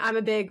I'm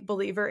a big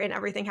believer in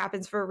everything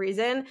happens for a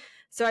reason.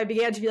 So I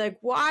began to be like,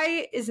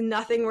 why is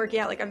nothing working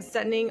out? Like, I'm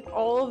sending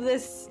all of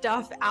this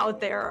stuff out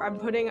there. I'm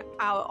putting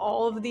out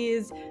all of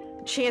these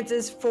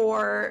chances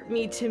for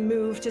me to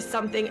move to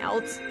something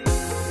else.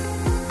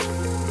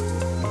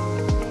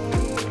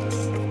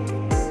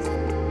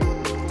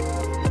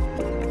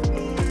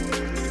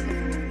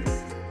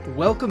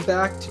 Welcome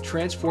back to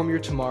Transform Your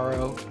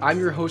Tomorrow. I'm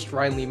your host,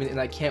 Ryan Lehman,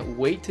 and I can't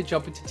wait to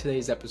jump into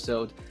today's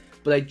episode.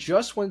 But I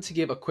just wanted to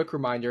give a quick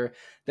reminder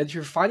that if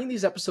you're finding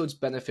these episodes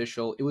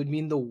beneficial, it would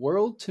mean the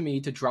world to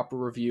me to drop a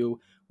review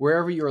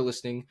wherever you're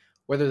listening,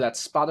 whether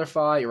that's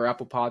Spotify or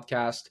Apple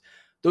Podcast.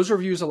 Those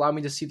reviews allow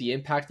me to see the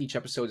impact each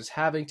episode is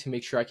having to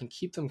make sure I can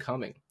keep them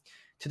coming.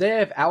 Today I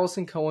have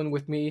Alison Cohen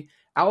with me.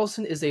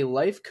 Alison is a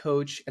life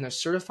coach and a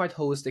certified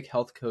holistic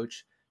health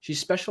coach. She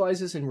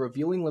specializes in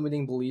revealing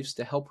limiting beliefs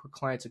to help her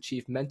clients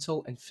achieve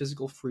mental and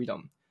physical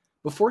freedom.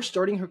 Before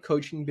starting her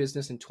coaching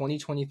business in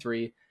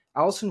 2023,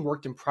 Alison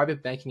worked in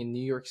private banking in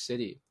New York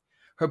City.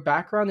 Her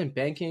background in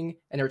banking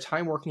and her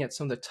time working at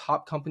some of the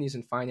top companies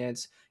in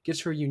finance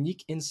gives her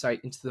unique insight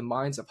into the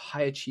minds of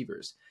high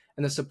achievers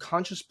and the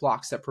subconscious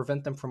blocks that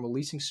prevent them from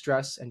releasing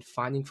stress and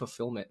finding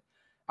fulfillment.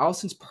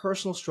 Alison's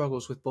personal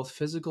struggles with both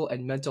physical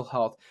and mental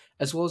health,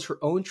 as well as her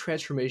own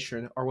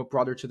transformation, are what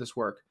brought her to this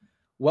work.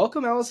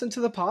 Welcome, Alison, to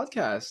the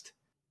podcast.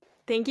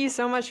 Thank you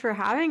so much for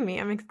having me.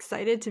 I'm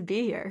excited to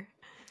be here.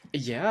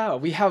 Yeah,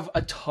 we have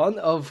a ton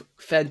of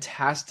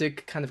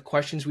fantastic kind of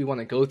questions we want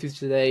to go through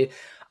today.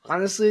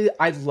 Honestly,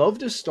 I'd love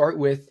to start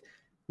with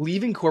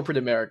leaving corporate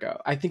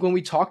America. I think when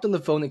we talked on the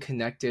phone and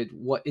connected,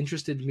 what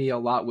interested me a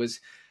lot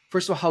was,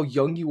 first of all, how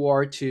young you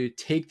are to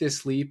take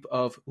this leap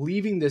of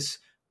leaving this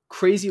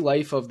crazy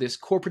life of this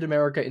corporate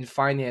America in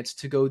finance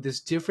to go this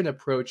different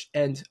approach.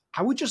 And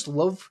I would just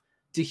love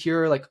to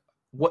hear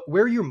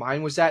where your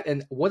mind was at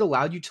and what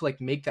allowed you to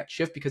make that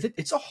shift, because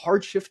it's a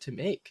hard shift to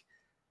make.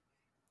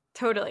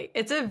 Totally.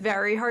 It's a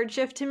very hard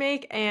shift to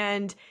make.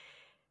 And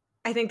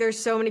I think there's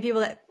so many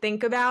people that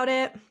think about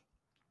it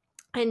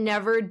and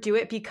never do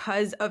it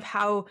because of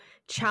how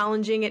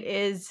challenging it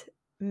is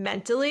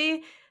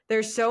mentally.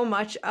 There's so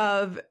much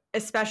of,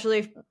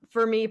 especially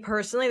for me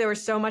personally, there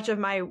was so much of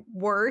my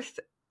worth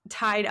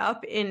tied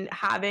up in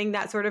having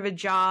that sort of a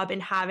job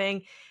and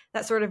having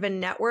that sort of a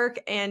network.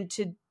 And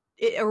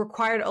it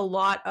required a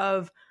lot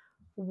of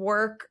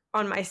work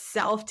on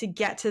myself to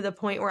get to the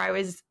point where I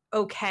was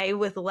okay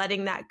with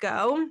letting that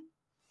go.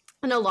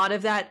 And a lot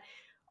of that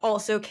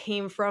also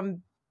came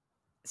from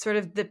sort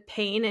of the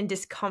pain and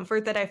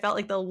discomfort that I felt,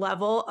 like the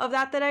level of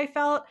that I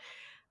felt.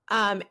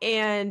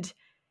 And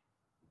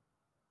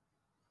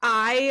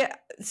I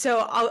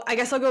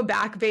guess I'll go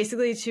back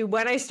basically to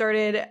when I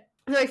started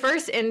my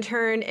first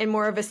intern in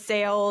more of a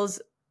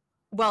sales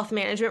wealth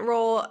management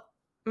role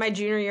my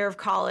junior year of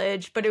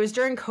college, but it was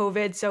during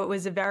COVID. So it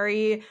was a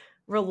very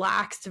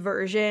relaxed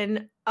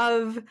version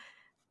of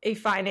a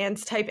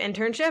finance type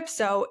internship.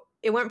 So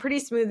it went pretty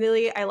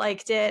smoothly. I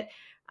liked it.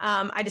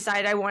 I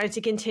decided I wanted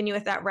to continue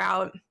with that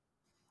route.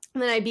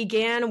 And then I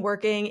began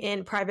working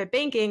in private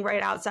banking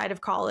right outside of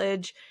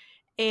college.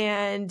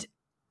 And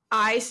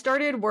I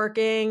started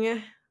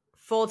working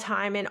full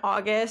time in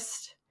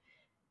August.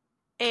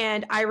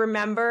 And I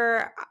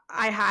remember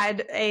I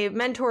had a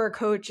mentor, a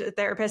coach, a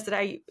therapist that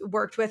I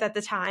worked with at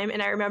the time. And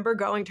I remember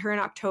going to her in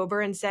October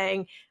and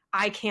saying,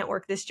 I can't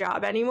work this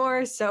job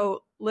anymore.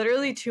 So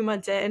literally 2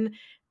 months in,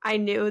 I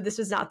knew this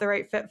was not the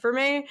right fit for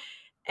me.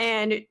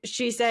 And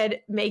she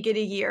said, make it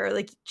a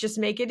year, just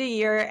make it a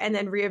year and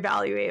then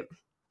reevaluate.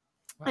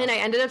 Wow. And I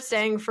ended up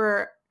staying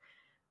for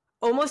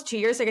almost 2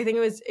 years. I think it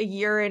was a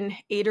year and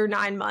 8 or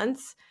 9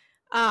 months.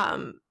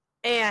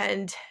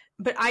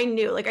 But I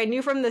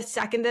knew from the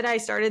second that I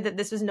started that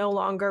this was no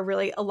longer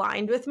really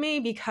aligned with me,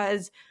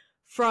 because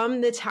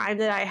from the time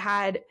that I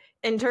had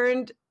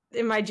interned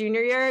in my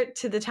junior year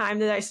to the time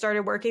that I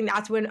started working,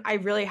 that's when I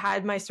really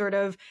had my sort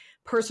of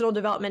personal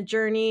development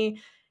journey,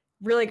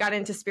 really got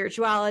into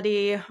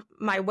spirituality,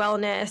 my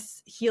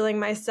wellness, healing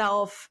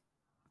myself,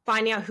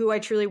 finding out who I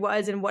truly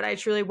was and what I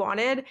truly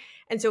wanted.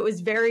 And so it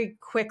was very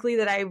quickly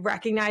that I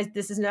recognized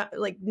this is not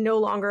no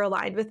longer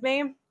aligned with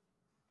me.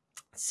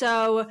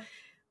 So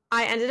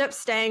I ended up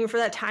staying for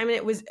that time, and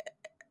it was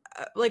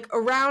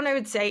around, I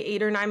would say,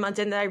 8 or 9 months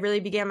in that I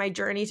really began my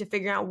journey to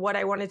figure out what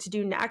I wanted to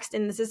do next.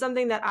 And this is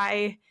something that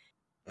I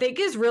think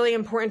is really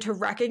important to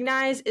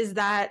recognize, is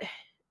that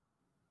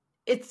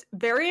it's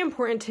very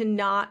important to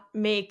not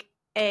make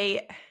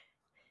a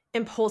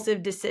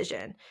impulsive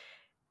decision.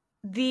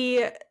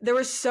 There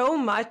was so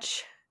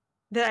much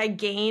that I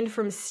gained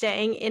from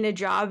staying in a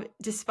job,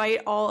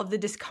 despite all of the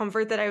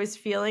discomfort that I was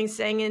feeling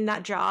staying in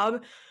that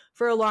job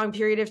for a long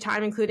period of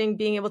time, including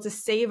being able to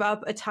save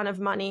up a ton of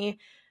money.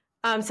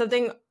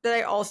 Something that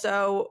I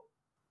also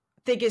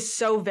think is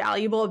so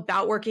valuable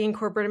about working in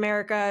corporate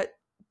America,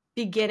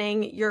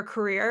 beginning your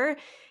career,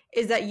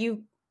 is that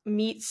you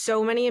meet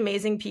so many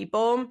amazing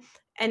people.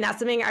 And that's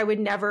something I would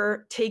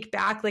never take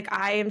back.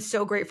 I am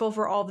so grateful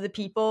for all of the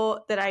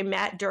people that I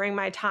met during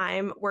my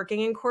time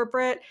working in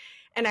corporate.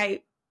 And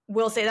I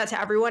will say that to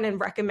everyone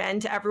and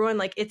recommend to everyone,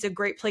 like, it's a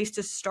great place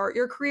to start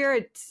your career.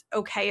 It's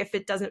okay if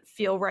it doesn't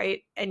feel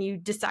right and you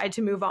decide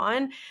to move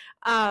on.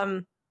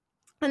 And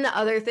the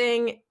other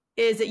thing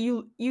is that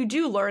you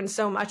do learn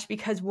so much,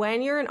 because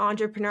when you're an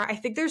entrepreneur, I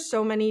think there's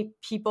so many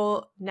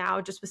people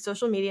now just with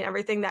social media and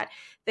everything that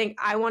think,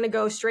 I want to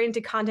go straight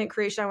into content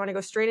creation. I want to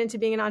go straight into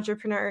being an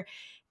entrepreneur.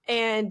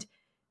 And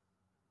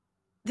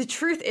the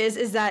truth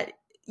is that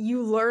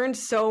you learn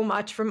so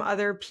much from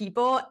other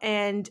people,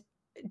 and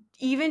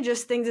even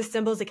just things as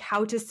simple as like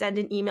how to send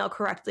an email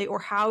correctly, or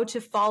how to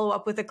follow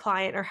up with a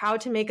client, or how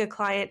to make a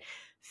client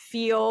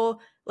feel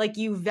like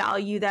you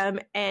value them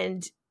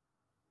and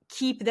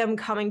keep them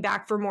coming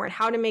back for more, and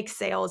how to make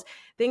sales,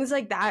 things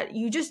like that.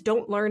 You just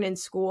don't learn in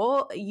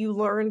school. You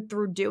learn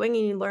through doing,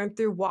 and you learn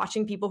through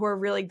watching people who are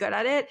really good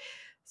at it.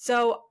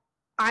 So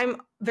I'm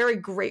very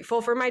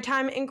grateful for my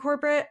time in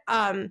corporate.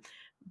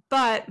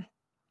 But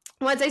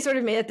once I sort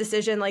of made that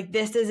decision, like,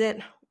 this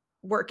isn't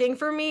working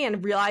for me,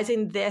 and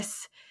realizing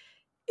this,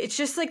 it's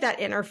just like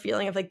that inner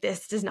feeling of like,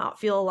 this does not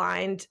feel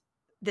aligned.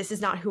 This is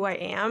not who I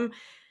am.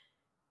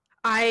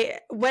 I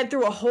went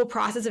through a whole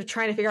process of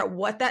trying to figure out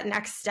what that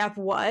next step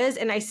was.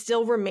 And I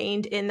still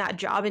remained in that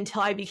job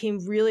until I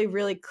became really,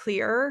 really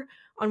clear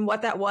on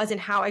what that was and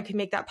how I could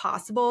make that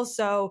possible.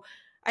 So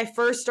I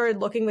first started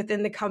looking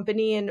within the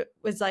company and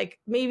was like,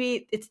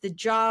 maybe it's the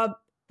job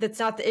that's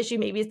not the issue.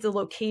 Maybe it's the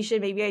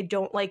location. Maybe I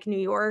don't like New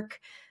York.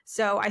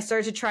 So I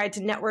started to try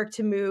to network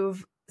to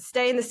move,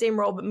 stay in the same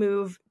role, but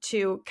move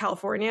to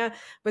California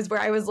was where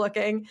I was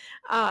looking.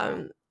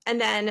 And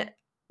then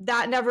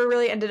that never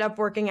really ended up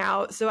working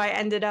out. So I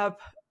ended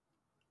up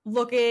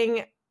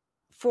looking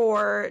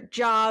for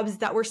jobs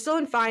that were still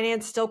in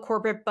finance, still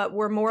corporate, but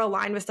were more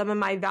aligned with some of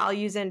my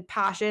values and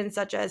passions,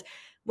 such as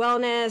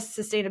wellness,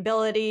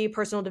 sustainability,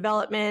 personal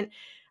development.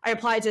 I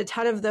applied to a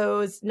ton of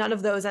those. None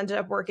of those ended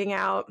up working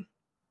out.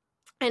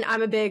 And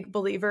I'm a big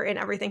believer in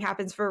everything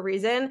happens for a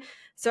reason.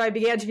 So I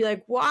began to be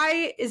like,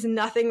 why is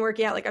nothing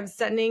working out? Like, I'm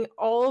sending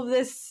all of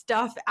this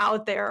stuff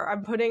out there.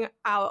 I'm putting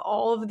out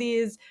all of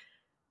these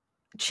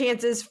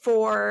chances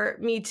for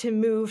me to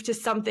move to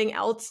something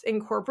else in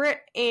corporate.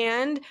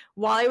 And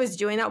while I was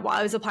doing that, while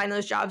I was applying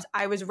those jobs,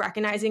 I was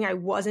recognizing I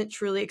wasn't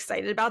truly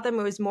excited about them.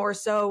 It was more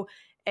so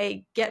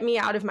a get me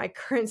out of my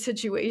current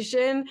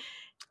situation,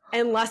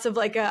 and less of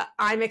like a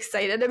I'm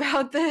excited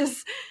about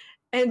this.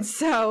 And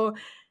so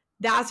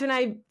that's when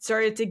I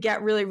started to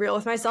get really real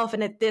with myself.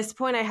 And at this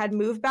point, I had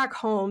moved back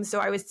home. So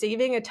I was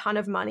saving a ton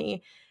of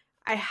money.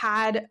 I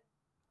had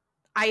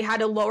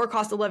a lower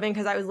cost of living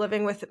because I was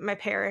living with my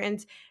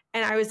parents.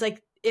 And I was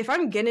like, if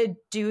I'm going to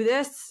do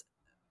this,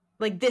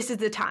 like, this is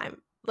the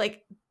time.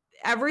 Like,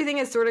 everything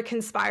has sort of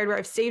conspired where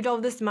I've saved all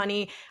of this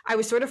money. I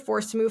was sort of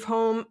forced to move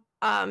home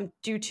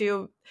due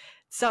to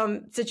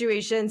some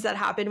situations that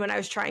happened when I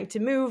was trying to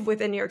move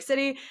within New York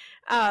City.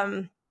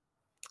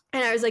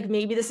 And I was like,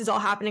 maybe this is all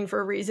happening for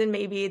a reason.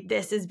 Maybe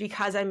this is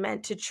because I'm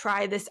meant to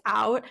try this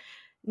out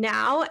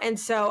now. And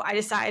so I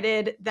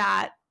decided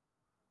that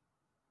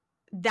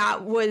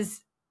that was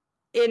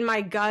in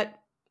my gut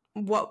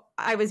what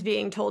I was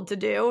being told to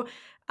do.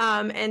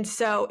 And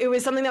so it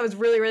was something that was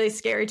really, really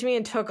scary to me,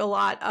 and took a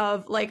lot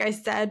of, like I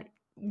said,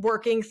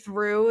 working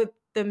through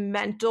the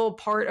mental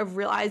part of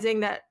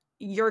realizing that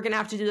you're going to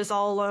have to do this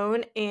all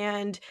alone,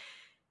 and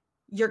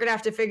you're going to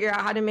have to figure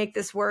out how to make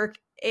this work.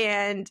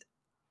 And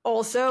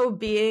also,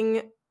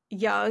 being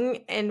young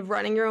and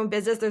running your own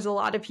business, there's a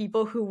lot of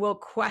people who will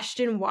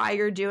question why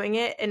you're doing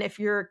it and if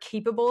you're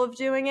capable of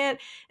doing it.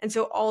 And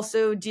so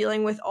also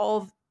dealing with all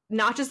of,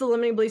 not just the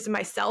limiting beliefs of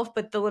myself,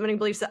 but the limiting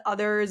beliefs that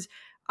others,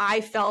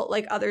 I felt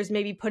like others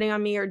may be putting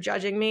on me or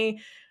judging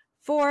me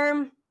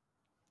for.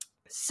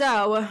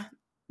 So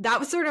that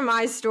was sort of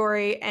my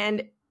story.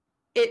 And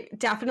it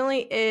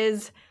definitely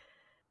is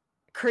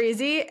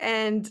crazy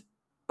and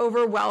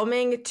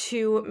overwhelming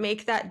to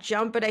make that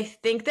jump. But I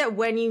think that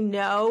when you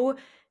know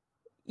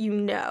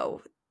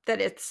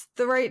that it's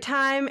the right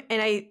time.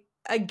 And I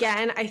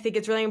think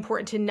it's really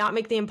important to not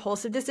make the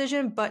impulsive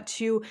decision, but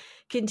to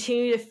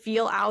continue to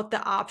feel out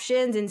the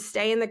options and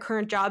stay in the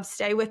current job,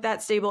 stay with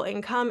that stable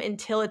income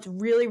until it's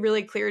really,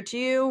 really clear to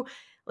you,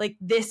 like,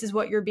 this is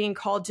what you're being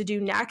called to do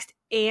next.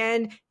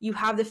 And you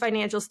have the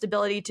financial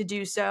stability to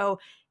do so.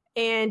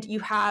 And you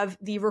have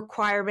the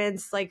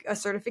requirements, like a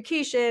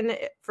certification,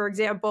 for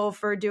example,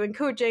 for doing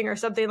coaching or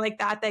something like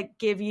that, that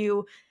give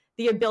you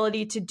the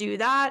ability to do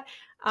that.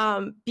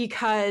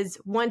 Because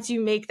once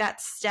you make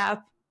that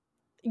step,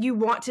 you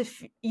want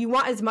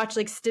as much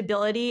like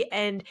stability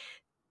and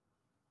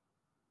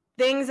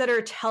things that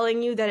are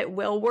telling you that it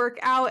will work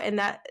out and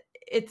that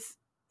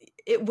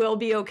it will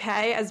be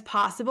okay as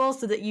possible,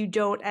 so that you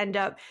don't end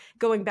up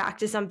going back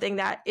to something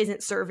that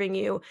isn't serving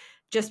you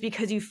just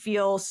because you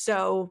feel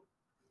so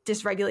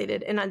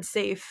dysregulated and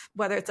unsafe,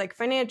 whether it's like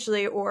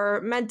financially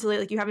or mentally,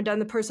 like you haven't done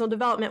the personal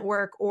development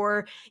work,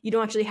 or you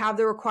don't actually have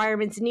the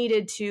requirements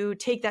needed to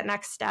take that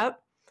next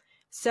step.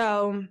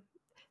 So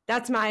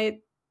that's my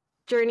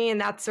journey,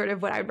 and that's sort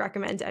of what I would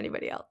recommend to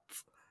anybody else.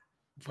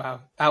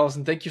 Wow.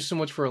 Allison, thank you so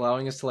much for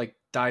allowing us to like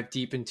dive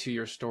deep into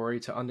your story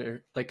to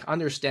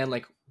understand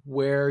like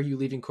where you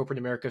leaving corporate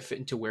America fit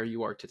into where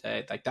you are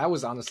today. Like that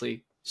was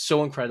honestly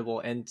so incredible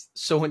and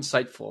so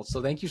insightful.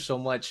 So thank you so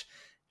much.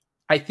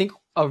 I think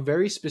a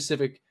very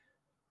specific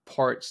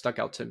part stuck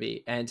out to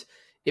me, and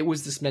it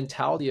was this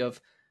mentality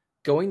of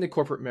going to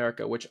corporate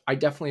America, which I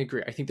definitely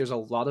agree. I think there's a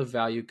lot of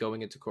value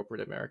going into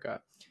corporate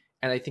America.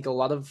 And I think a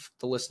lot of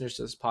the listeners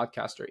to this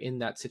podcast are in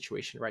that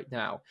situation right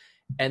now.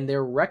 And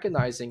they're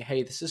recognizing,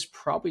 hey, this is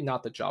probably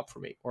not the job for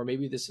me, or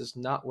maybe this is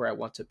not where I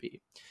want to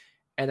be.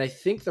 And I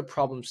think the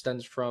problem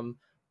stems from,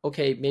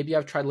 okay, maybe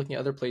I've tried looking at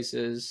other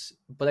places,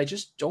 but I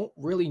just don't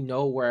really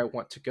know where I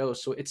want to go.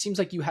 So it seems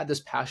like you had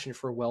this passion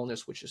for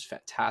wellness, which is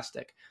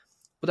fantastic.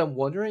 But I'm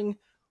wondering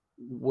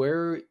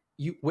where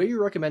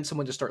you recommend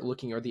someone to start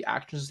looking, or the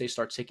actions they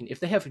start taking if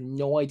they have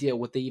no idea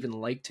what they even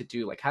like to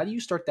do. Like, how do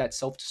you start that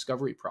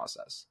self-discovery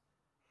process?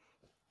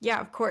 Yeah,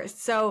 of course.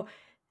 So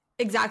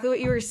exactly what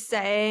you were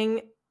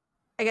saying.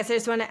 I guess I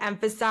just want to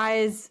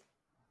emphasize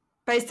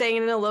by saying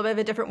it in a little bit of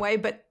a different way,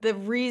 but the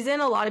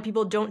reason a lot of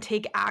people don't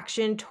take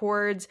action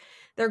towards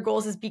their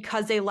goals is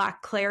because they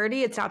lack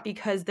clarity. It's not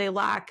because they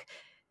lack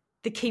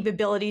the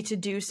capability to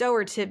do so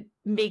or to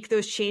make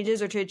those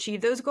changes or to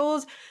achieve those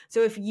goals.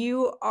 So if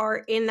you are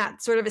in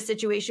that sort of a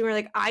situation where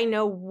like, I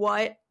know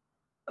what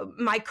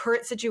my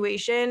current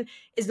situation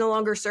is no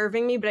longer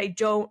serving me, but I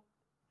don't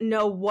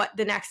know what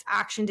the next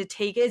action to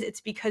take is,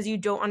 it's because you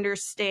don't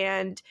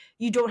understand,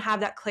 you don't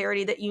have that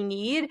clarity that you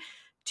need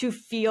to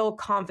feel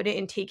confident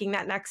in taking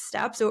that next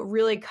step. So it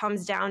really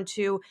comes down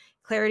to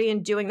clarity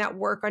and doing that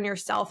work on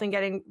yourself and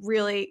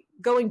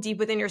going deep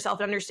within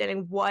yourself and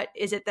understanding what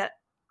is it that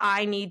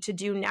I need to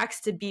do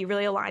next to be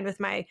really aligned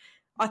with my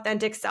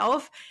authentic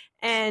self.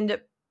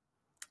 And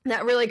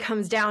that really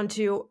comes down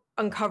to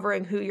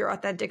uncovering who your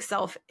authentic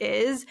self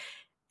is.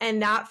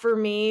 And that for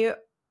me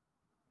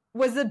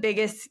was the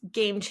biggest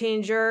game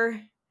changer.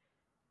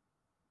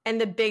 And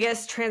the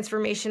biggest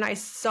transformation I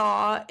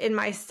saw in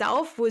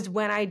myself was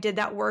when I did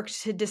that work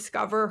to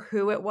discover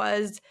who it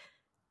was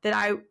that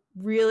I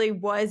really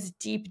was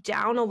deep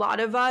down. A lot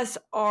of us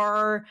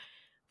are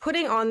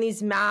putting on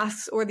these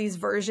masks or these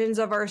versions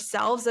of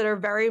ourselves that are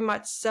very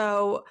much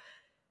so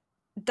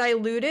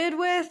diluted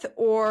with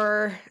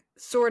or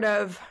sort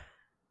of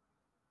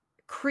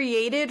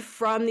created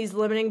from these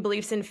limiting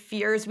beliefs and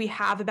fears we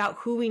have about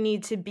who we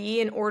need to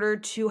be in order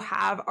to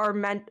have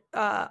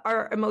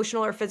our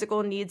emotional or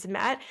physical needs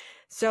met.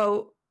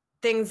 So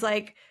things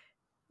like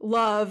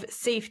love,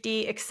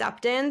 safety,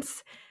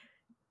 acceptance,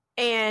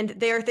 and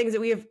they are things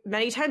that we have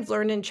many times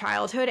learned in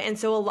childhood. And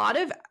so a lot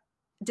of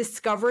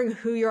discovering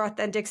who your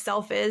authentic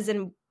self is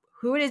and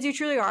who it is you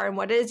truly are and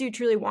what it is you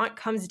truly want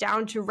comes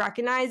down to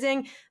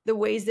recognizing the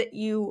ways that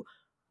you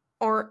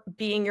aren't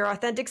being your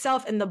authentic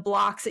self and the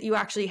blocks that you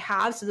actually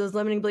have. So those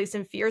limiting beliefs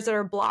and fears that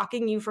are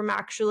blocking you from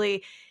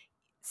actually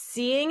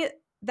seeing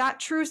that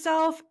true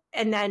self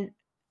and then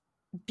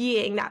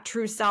being that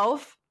true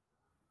self,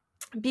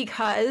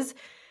 because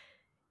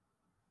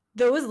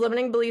those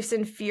limiting beliefs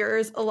and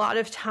fears a lot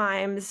of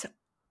times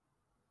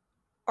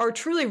are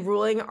truly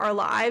ruling our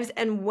lives.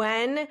 And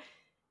when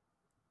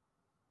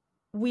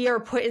we are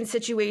put in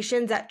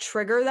situations that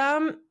trigger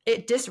them,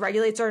 it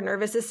dysregulates our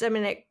nervous system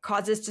and it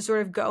causes to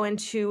sort of go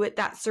into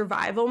that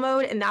survival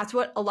mode. And that's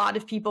what a lot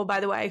of people, by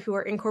the way, who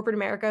are in corporate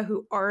America,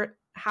 who aren't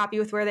happy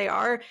with where they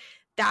are,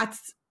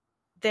 that's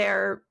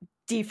their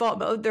default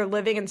mode. They're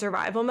living in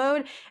survival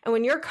mode. And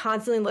when you're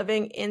constantly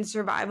living in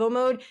survival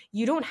mode,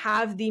 you don't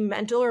have the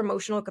mental or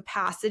emotional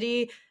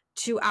capacity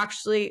to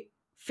actually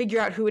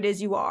figure out who it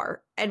is you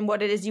are and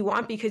what it is you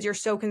want, because you're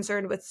so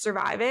concerned with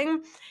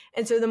surviving.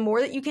 And so the more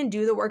that you can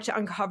do the work to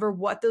uncover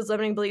what those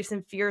limiting beliefs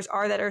and fears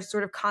are that are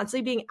sort of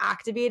constantly being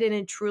activated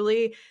and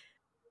truly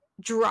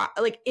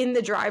in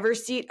the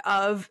driver's seat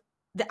of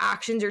the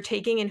actions you're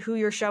taking and who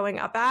you're showing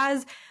up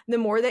as, the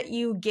more that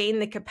you gain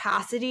the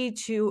capacity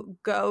to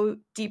go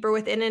deeper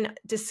within and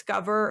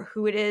discover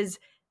who it is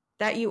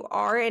that you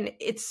are. And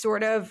it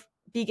sort of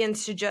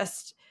begins to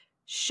just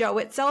show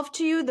itself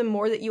to you, the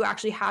more that you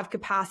actually have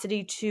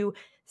capacity to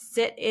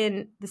sit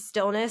in the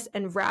stillness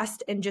and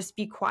rest and just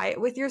be quiet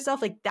with yourself.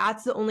 Like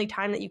that's the only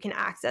time that you can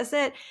access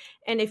it.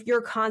 And if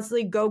you're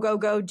constantly go, go,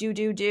 go,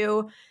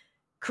 do,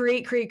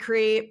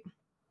 create,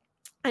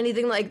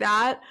 anything like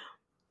that,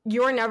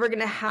 you're never going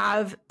to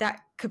have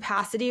that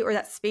capacity or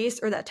that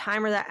space or that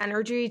time or that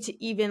energy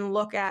to even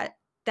look at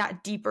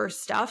that deeper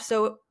stuff.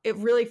 So it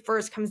really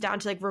first comes down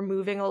to like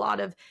removing a lot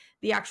of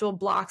the actual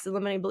blocks and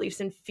limiting beliefs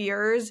and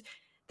fears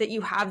that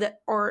you have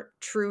that aren't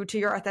true to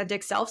your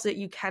authentic self, so that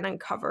you can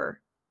uncover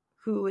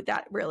who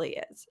that really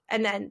is.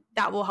 And then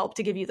that will help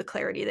to give you the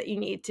clarity that you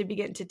need to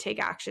begin to take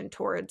action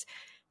towards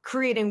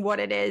creating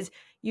what it is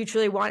you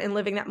truly want and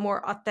living that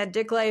more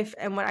authentic life,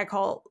 and what I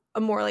call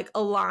a more like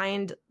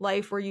aligned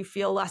life where you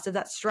feel less of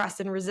that stress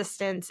and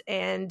resistance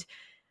and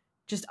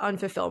just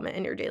unfulfillment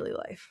in your daily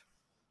life.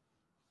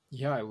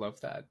 Yeah, I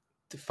love that.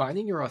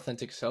 Defining your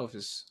authentic self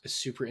is a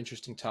super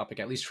interesting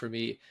topic, at least for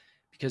me,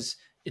 because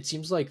it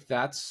seems like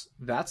that's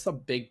the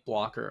big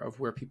blocker of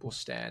where people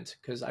stand.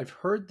 Because I've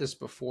heard this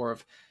before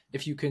of,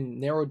 if you can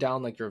narrow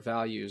down like your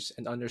values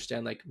and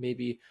understand like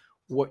maybe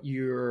what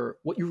you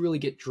really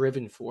get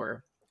driven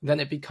for, then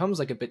it becomes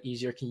like a bit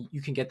easier.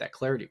 You can get that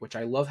clarity, which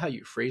I love how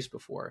you phrased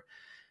before.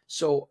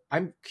 So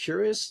I'm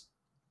curious,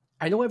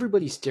 I know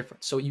everybody's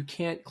different, so you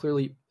can't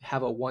clearly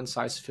have a one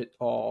size fit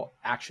all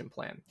action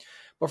plan.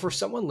 But for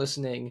someone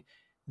listening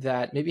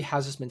that maybe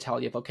has this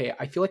mentality of, okay,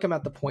 I feel like I'm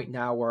at the point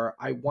now where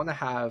I want to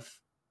have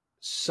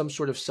some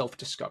sort of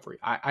self-discovery.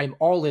 I'm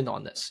all in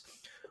on this.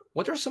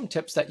 What are some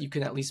tips that you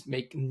can at least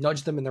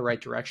nudge them in the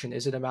right direction?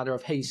 Is it a matter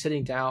of, hey,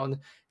 sitting down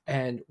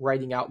and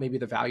writing out maybe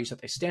the values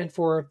that they stand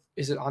for?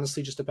 Is it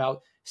honestly just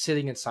about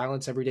sitting in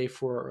silence every day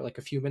for like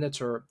a few minutes?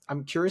 Or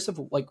I'm curious of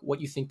like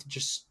what you think to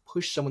just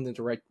push someone in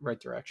the right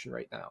direction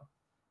right now.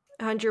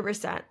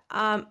 100%.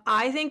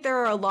 I think there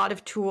are a lot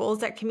of tools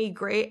that can be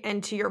great.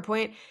 And to your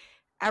point,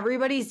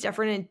 everybody's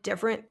different and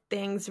different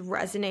things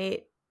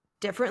resonate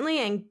differently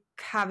and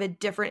have a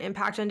different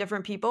impact on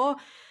different people.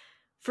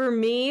 For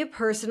me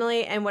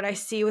personally, and what I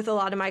see with a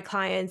lot of my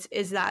clients,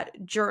 is that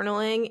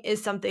journaling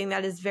is something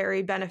that is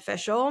very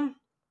beneficial.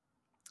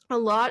 A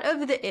lot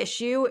of the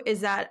issue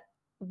is that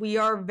we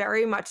are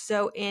very much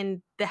so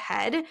in the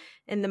head,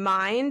 in the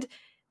mind,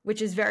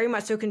 which is very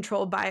much so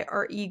controlled by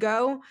our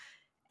ego.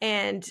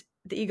 And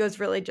the ego is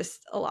really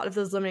just a lot of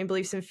those limiting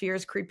beliefs and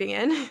fears creeping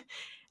in.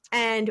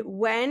 And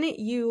when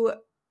you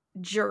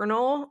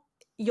journal,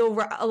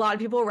 a lot of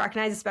people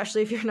recognize,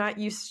 especially if you're not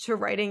used to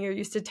writing, you're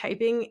used to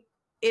typing,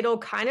 it'll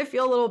kind of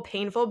feel a little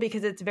painful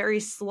because it's very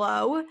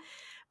slow.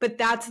 But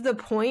that's the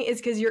point, is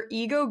because your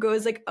ego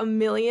goes like a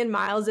million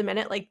miles a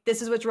minute. Like,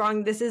 this is what's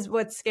wrong. This is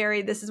what's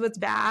scary. This is what's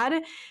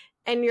bad.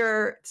 And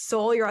your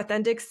soul, your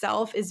authentic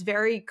self, is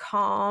very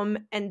calm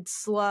and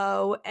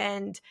slow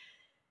and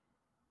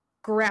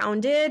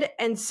grounded.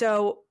 And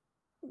so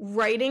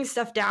writing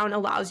stuff down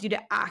allows you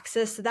to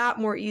access that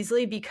more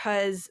easily,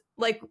 because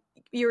like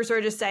you were sort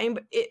of just saying,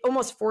 but it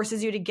almost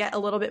forces you to get a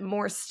little bit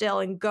more still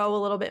and go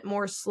a little bit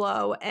more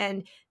slow.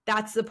 And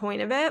that's the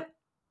point of it.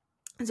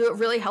 And so it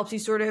really helps you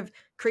sort of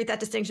create that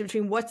distinction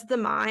between what's the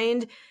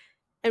mind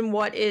and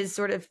what is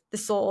sort of the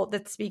soul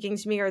that's speaking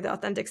to me, or the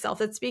authentic self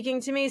that's speaking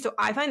to me. So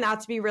I find that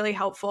to be really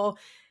helpful.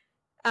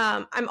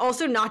 I'm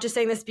also not just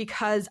saying this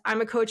because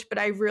I'm a coach, but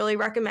I really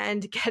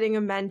recommend getting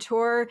a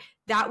mentor.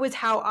 That was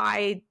how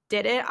I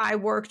did it.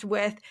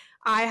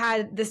 I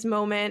had this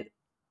moment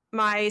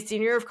my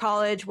senior year of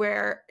college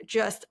where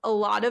just a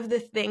lot of the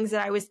things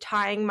that I was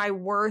tying my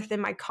worth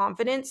and my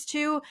confidence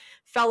to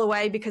fell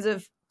away because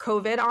of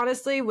COVID,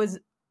 honestly, was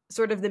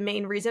sort of the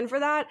main reason for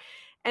that.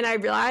 And I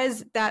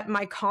realized that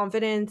my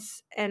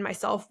confidence and my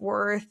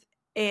self-worth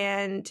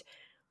and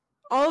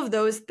all of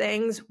those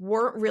things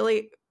weren't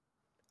really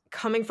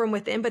coming from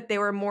within, but they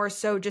were more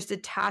so just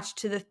attached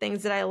to the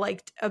things that I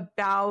liked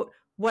about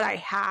what I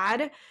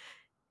had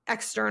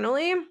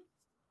externally.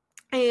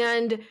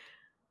 And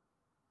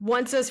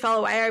once those fell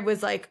away, I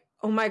was like,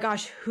 oh my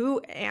gosh,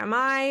 who am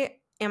I?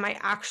 Am I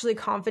actually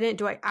confident?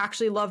 Do I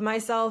actually love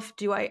myself?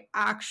 Am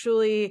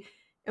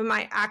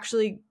I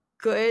actually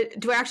good?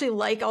 Do I actually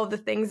like all the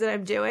things that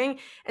I'm doing?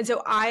 And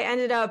so I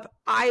ended up,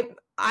 I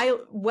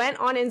went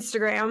on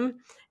Instagram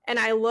and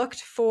I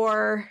looked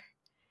for,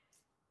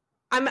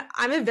 I'm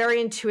a very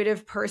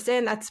intuitive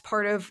person. That's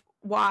part of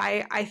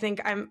why I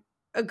think I'm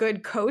a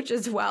good coach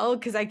as well,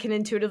 because I can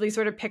intuitively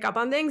sort of pick up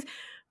on things.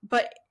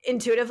 But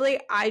intuitively,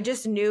 I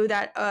just knew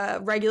that a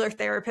regular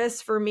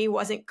therapist for me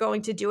wasn't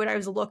going to do it. I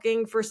was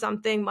looking for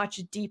something much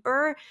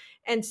deeper.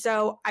 And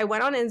so I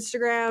went on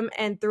Instagram,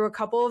 and through a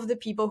couple of the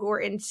people who were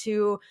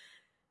into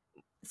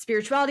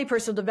spirituality,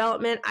 personal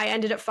development, I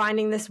ended up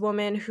finding this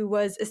woman who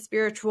was a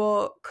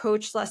spiritual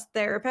coach /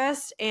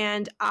 therapist.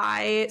 And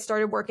I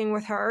started working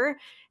with her.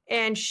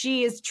 And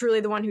she is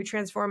truly the one who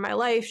transformed my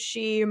life.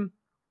 She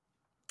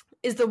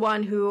is the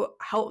one who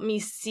helped me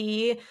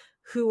see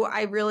who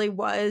I really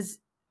was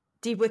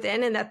deep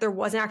within, and that there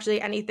wasn't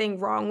actually anything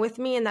wrong with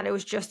me, and that it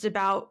was just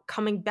about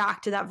coming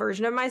back to that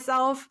version of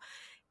myself.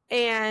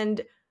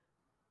 And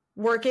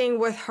working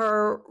with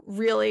her,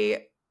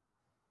 really,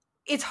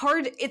 it's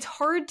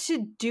hard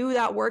to do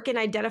that work and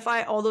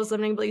identify all those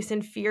limiting beliefs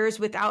and fears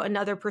without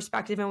another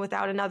perspective and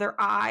without another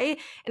eye.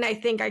 And I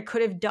think I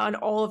could have done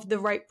all of the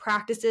right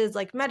practices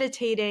like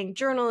meditating,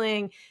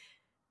 journaling,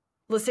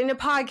 listening to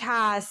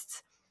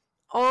podcasts,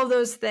 all of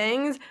those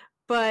things,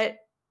 but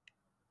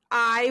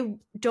I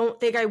don't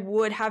think I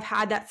would have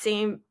had that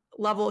same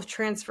level of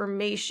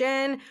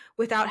transformation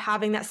without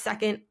having that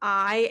second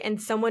eye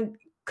and someone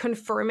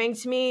confirming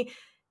to me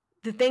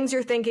the things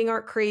you're thinking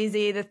aren't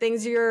crazy, the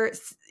things your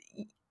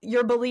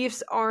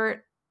beliefs aren't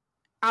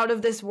out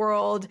of this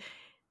world.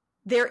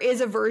 There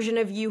is a version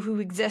of you who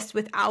exists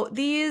without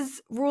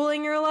these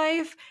ruling your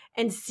life,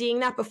 and seeing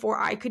that before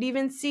I could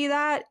even see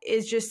that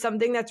is just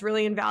something that's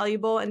really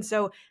invaluable. And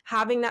so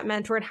having that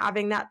mentor and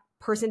having that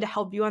person to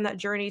help you on that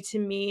journey, to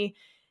me,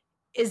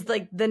 is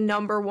like the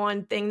number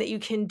one thing that you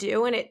can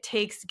do. And it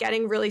takes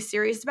getting really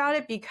serious about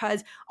it,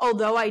 because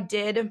although I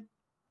did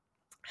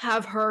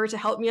have her to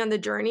help me on the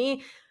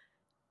journey,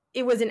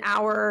 it was an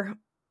hour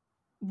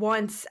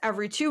once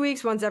every 2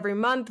 weeks, once every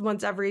month,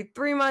 once every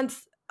 3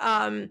 months.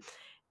 And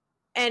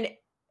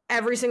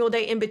every single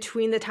day in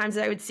between the times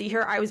that I would see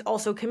her, I was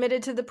also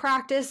committed to the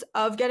practice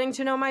of getting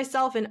to know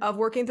myself and of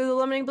working through the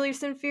limiting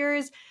beliefs and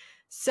fears.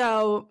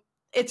 So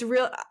it's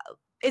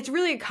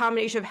really a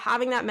combination of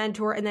having that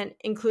mentor and then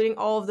including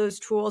all of those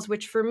tools,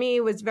 which for me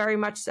was very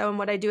much so. And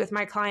what I do with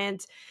my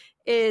clients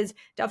is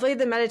definitely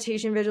the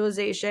meditation,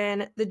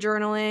 visualization, the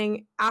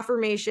journaling,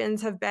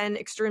 affirmations have been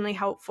extremely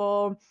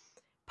helpful.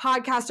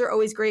 Podcasts are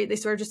always great. They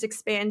sort of just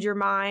expand your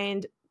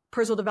mind,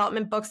 personal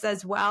development books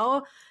as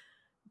well.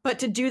 But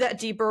to do that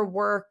deeper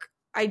work,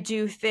 I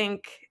do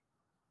think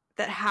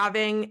that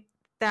having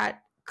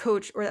that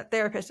coach or that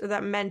therapist or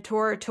that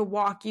mentor to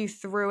walk you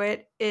through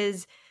it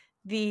is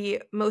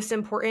the most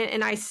important.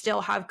 And I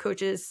still have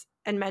coaches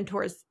and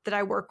mentors that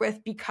I work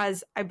with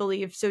because I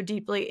believe so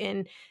deeply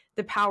in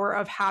the power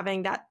of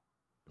having that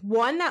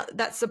one,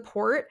 that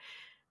support,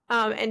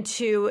 and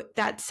two,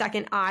 that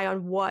second eye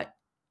on what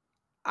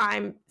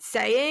I'm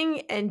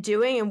saying and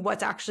doing and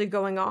what's actually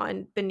going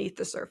on beneath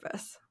the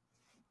surface.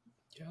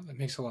 Yeah, that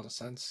makes a lot of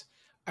sense.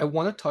 I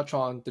want to touch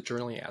on the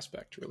journaling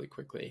aspect really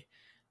quickly.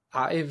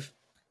 I've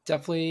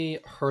definitely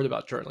heard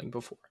about journaling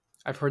before.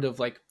 I've heard of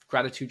like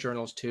gratitude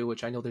journals too,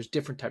 which I know there's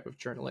different type of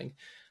journaling.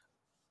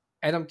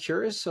 And I'm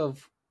curious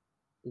of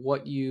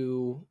what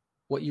you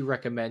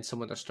recommend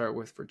someone to start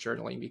with for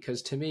journaling,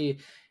 because to me,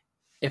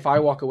 if I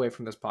walk away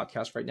from this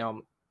podcast right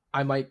now,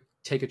 I might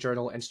take a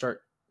journal and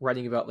start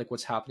writing about like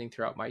what's happening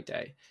throughout my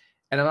day.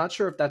 And I'm not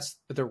sure if that's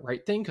the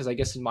right thing, because I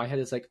guess in my head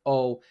it's like,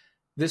 oh,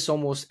 this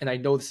almost, and I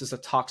know this is a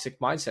toxic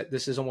mindset,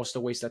 this is almost a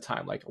waste of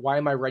time. Like, why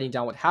am I writing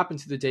down what happened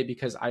to the day?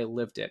 Because I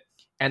lived it.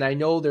 And I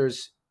know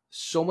there's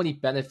so many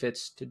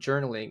benefits to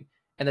journaling,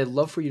 and I'd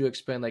love for you to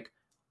explain like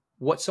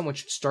what someone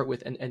should start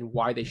with and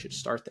why they should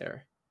start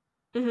there.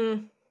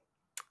 Mm-hmm.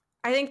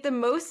 I think the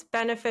most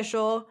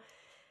beneficial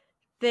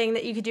thing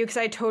that you could do, because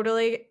I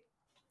totally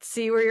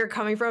see where you're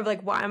coming from,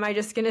 like, why am I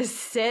just going to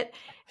sit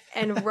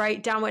and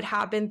write down what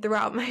happened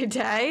throughout my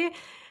day?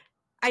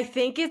 I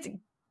think it's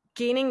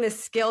gaining the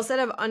skill set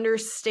of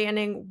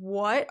understanding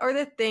what are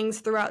the things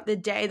throughout the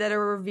day that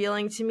are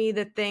revealing to me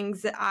the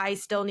things that I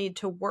still need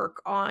to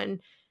work on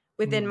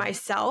within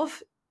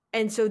myself.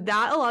 And so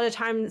that a lot of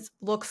times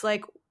looks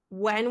like,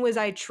 when was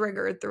I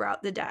triggered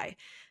throughout the day?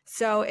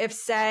 So if,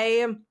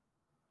 say,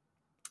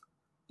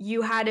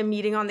 you had a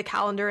meeting on the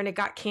calendar and it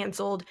got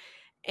canceled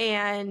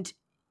and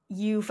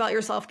you felt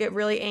yourself get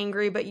really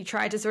angry, but you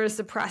tried to sort of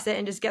suppress it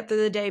and just get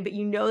through the day, but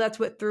you know that's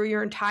what threw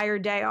your entire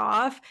day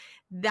off,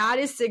 that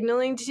is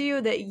signaling to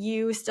you that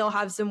you still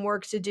have some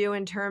work to do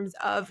in terms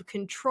of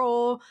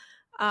control,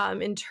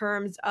 in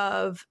terms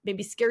of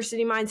maybe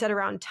scarcity mindset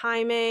around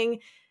timing.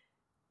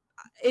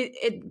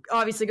 It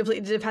obviously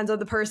completely depends on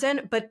the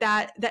person, but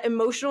that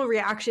emotional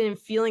reaction and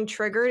feeling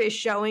triggered is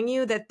showing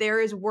you that there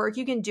is work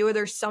you can do, or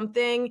there's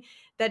something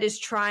that is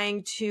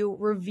trying to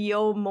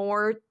reveal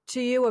more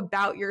to you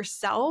about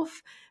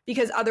yourself,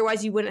 because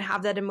otherwise you wouldn't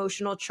have that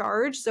emotional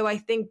charge. So I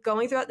think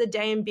going throughout the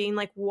day and being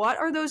like, what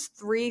are those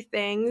 3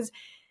 things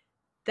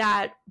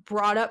that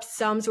brought up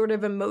some sort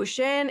of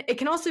emotion? It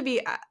can also be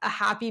a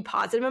happy,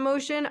 positive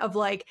emotion of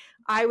like,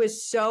 I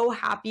was so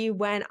happy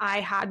when I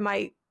had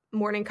my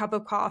morning cup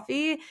of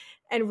coffee,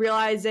 and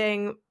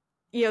realizing,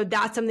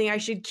 that's something I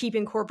should keep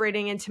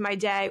incorporating into my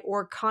day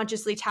or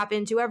consciously tap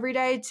into every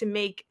day to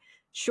make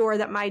sure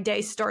that my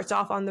day starts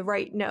off on the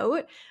right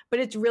note. But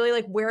it's really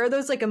like, where are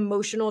those like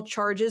emotional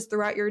charges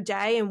throughout your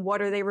day and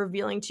what are they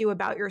revealing to you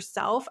about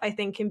yourself? I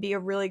think can be a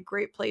really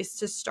great place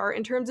to start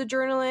in terms of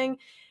journaling,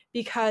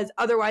 because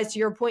otherwise, to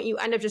your point, you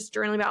end up just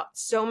journaling about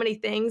so many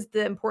things.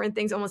 The important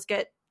things almost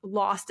get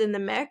lost in the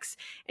mix,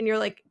 and you're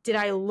like, did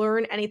I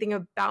learn anything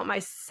about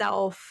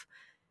myself?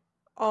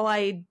 All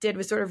I did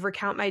was sort of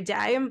recount my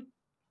day.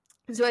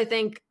 So I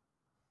think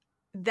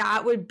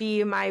that would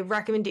be my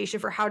recommendation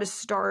for how to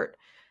start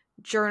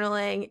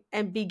journaling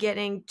and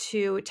beginning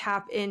to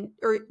tap in,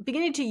 or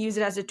beginning to use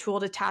it as a tool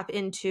to tap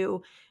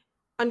into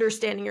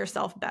understanding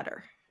yourself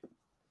better.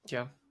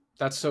 Yeah,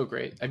 that's so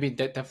great. I mean,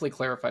 that definitely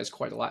clarifies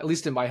quite a lot, at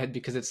least in my head,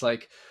 because it's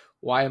like,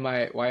 why am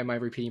I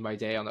repeating my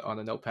day on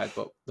a notepad?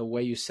 But the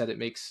way you said it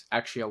makes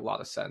actually a lot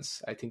of sense.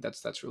 I think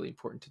that's really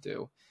important to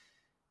do.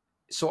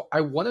 So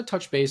I want to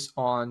touch base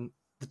on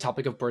the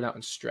topic of burnout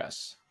and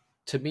stress.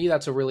 To me,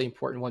 that's a really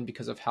important one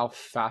because of how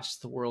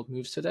fast the world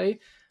moves today,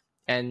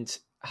 and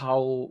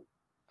how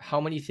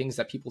many things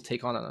that people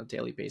take on a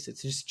daily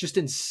basis. It's just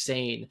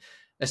insane,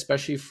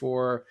 especially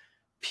for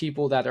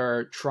people that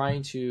are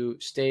trying to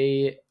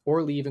stay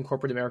or leave in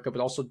corporate America, but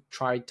also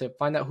try to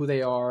find out who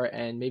they are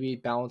and maybe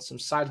balance some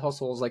side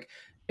hustles. Like,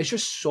 it's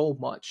just so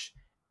much.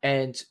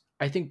 And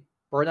I think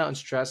burnout and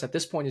stress at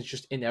this point is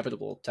just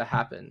inevitable to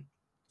happen.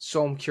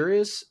 So I'm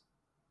curious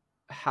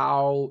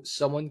how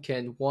someone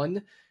can,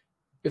 one,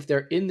 if they're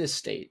in this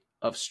state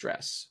of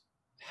stress,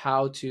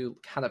 how to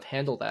kind of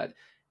handle that,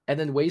 and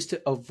then ways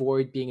to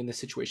avoid being in this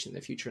situation in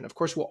the future. And of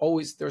course,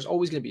 there's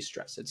always going to be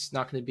stress. It's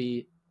not going to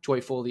be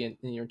joyful in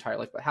your entire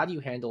life, but how do you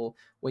handle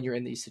when you're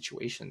in these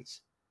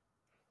situations?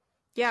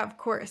 Yeah, of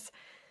course.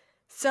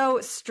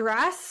 So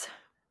stress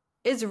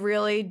is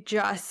really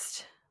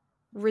just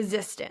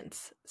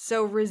resistance.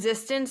 So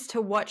resistance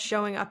to what's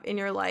showing up in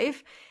your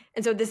life.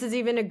 And so this is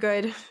even a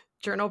good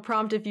journal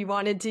prompt if you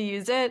wanted to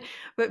use it,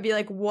 but be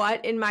like,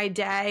 what in my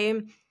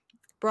day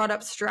brought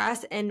up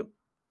stress, and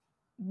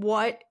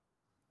what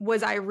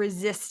was I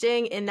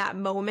resisting in that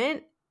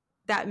moment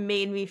that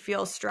made me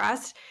feel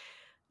stressed?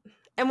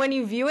 And when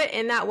you view it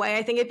in that way,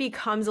 I think it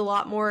becomes a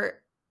lot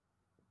more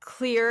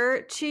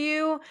clear to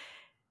you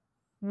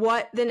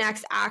what the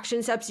next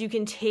action steps you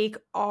can take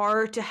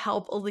are to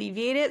help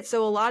alleviate it.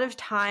 So a lot of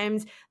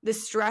times the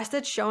stress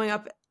that's showing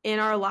up in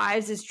our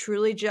lives is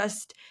truly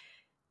just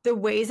the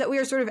ways that we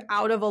are sort of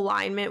out of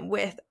alignment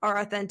with our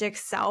authentic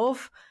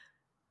self.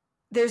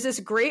 There's this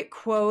great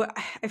quote,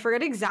 I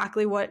forget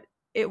exactly what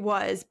it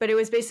was, but it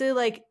was basically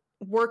like,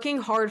 working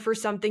hard for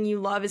something you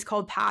love is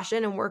called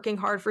passion, and working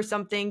hard for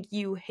something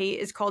you hate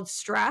is called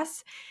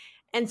stress.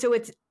 And so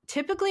it's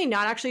typically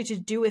not actually to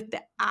do with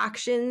the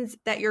actions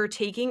that you're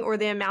taking or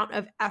the amount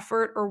of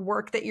effort or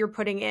work that you're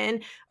putting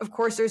in. Of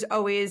course, there's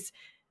always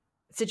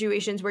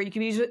situations where you could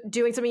be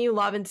doing something you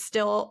love and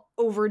still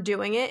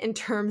overdoing it in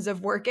terms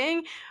of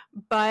working.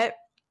 But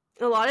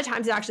a lot of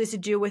times it actually has to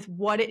do with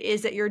what it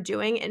is that you're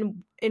doing,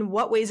 and in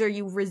what ways are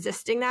you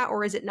resisting that,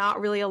 or is it not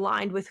really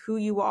aligned with who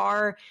you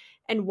are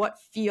and what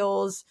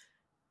feels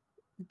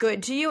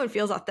good to you and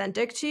feels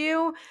authentic to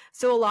you.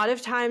 So a lot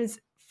of times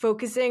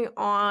focusing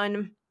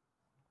on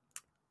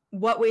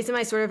what ways am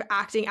I sort of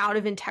acting out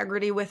of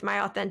integrity with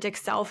my authentic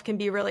self can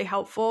be really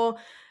helpful,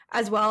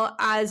 as well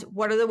as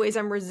what are the ways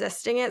I'm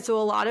resisting it.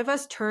 So a lot of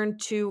us turn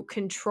to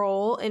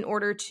control in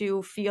order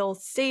to feel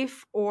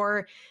safe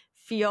or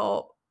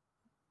feel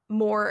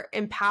more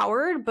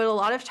empowered. But a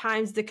lot of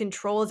times the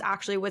control is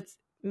actually what's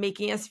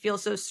making us feel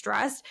so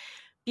stressed,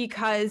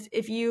 because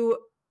if you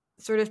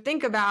sort of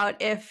think about,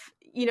 if,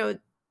 you know,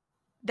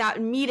 that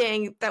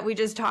meeting that we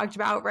just talked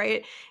about,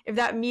 right? If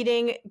that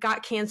meeting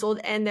got canceled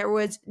and there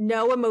was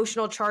no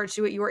emotional charge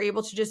to it, you were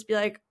able to just be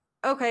like,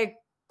 okay,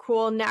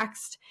 cool,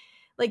 next.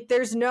 Like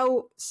there's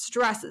no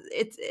stress.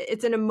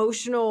 It's an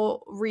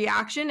emotional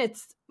reaction.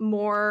 It's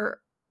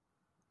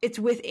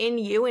within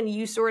you, and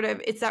you sort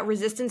of, it's that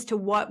resistance to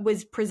what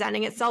was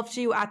presenting itself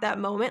to you at that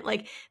moment.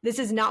 Like, this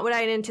is not what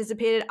I had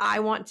anticipated. I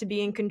want to be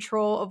in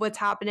control of what's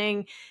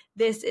happening.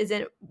 This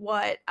isn't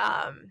what,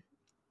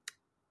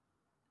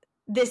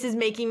 this is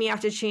making me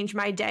have to change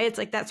my day. It's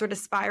like that sort of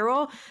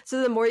spiral.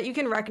 So the more that you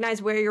can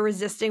recognize where you're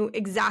resisting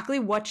exactly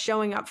what's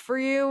showing up for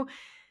you,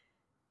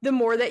 the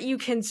more that you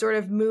can sort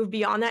of move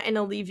beyond that and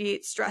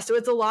alleviate stress. So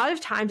it's a lot of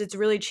times it's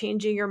really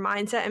changing your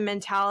mindset and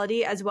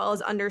mentality, as well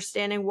as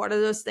understanding what are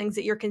those things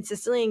that you're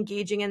consistently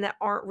engaging in that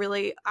aren't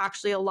really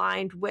actually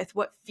aligned with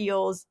what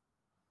feels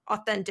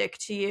authentic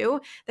to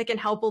you, that can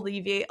help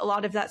alleviate a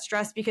lot of that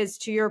stress. Because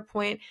to your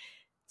point,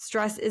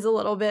 stress is a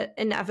little bit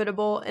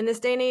inevitable in this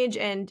day and age.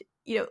 And,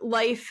 you know,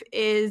 life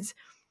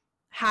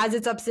has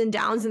its ups and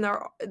downs, and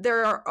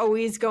there are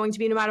always going to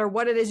be, no matter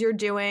what it is you're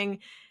doing,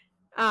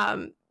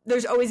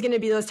 there's always going to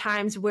be those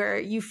times where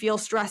you feel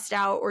stressed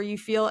out, or you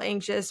feel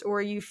anxious, or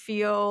you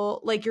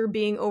feel like you're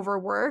being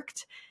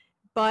overworked.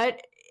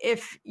 But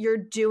if you're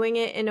doing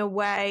it in a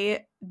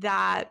way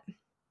that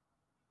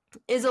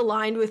is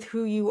aligned with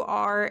who you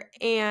are,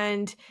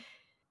 and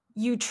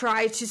you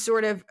try to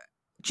sort of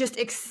just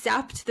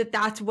accept that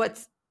that's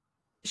what's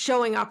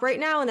showing up right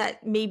now, and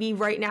that maybe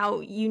right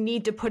now you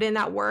need to put in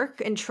that work,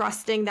 and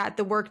trusting that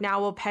the work now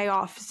will pay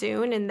off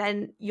soon, and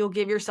then you'll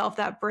give yourself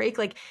that break,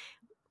 like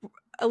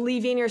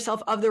alleviating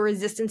yourself of the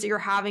resistance that you're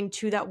having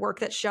to that work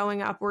that's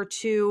showing up, or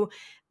to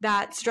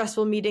that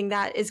stressful meeting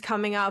that is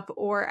coming up,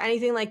 or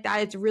anything like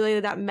that. It's really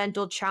that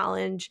mental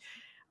challenge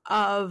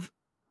of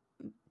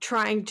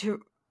trying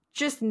to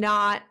just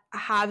not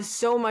have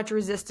so much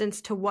resistance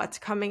to what's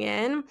coming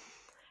in.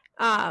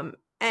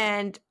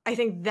 And I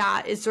think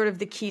that is sort of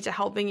the key to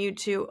helping you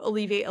to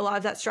alleviate a lot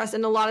of that stress.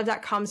 And a lot of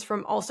that comes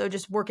from also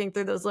just working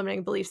through those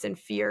limiting beliefs and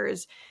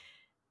fears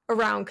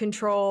around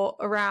control,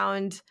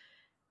 around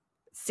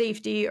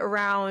safety,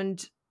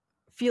 around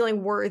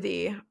feeling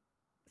worthy,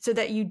 so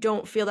that you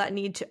don't feel that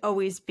need to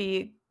always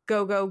be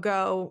go, go,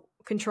 go,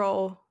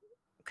 control,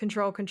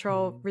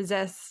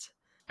 resist.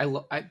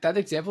 That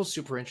example is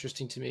super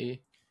interesting to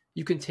me.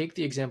 You can take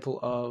the example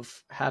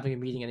of having a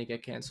meeting and it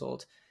get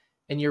canceled,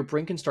 and your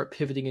brain can start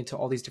pivoting into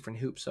all these different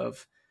hoops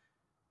of,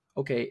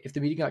 okay, if the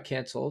meeting got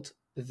canceled,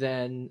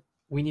 then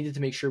we needed to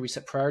make sure we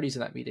set priorities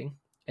in that meeting.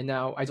 And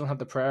now I don't have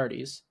the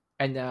priorities.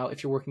 And now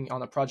if you're working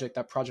on a project,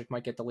 that project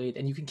might get delayed,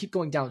 and you can keep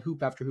going down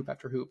hoop after hoop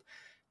after hoop.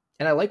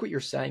 And I like what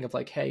you're saying of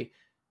like, hey,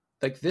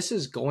 like this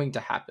is going to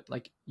happen.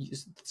 Like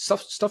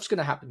stuff's going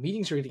to happen.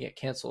 Meetings are going to get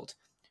canceled.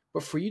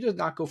 But for you to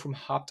not go from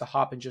hop to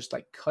hop and just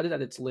like cut it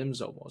at its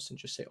limbs almost, and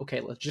just say,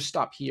 okay, let's just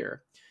stop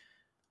here.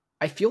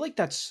 I feel like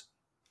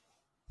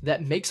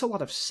that makes a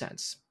lot of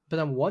sense. But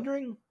I'm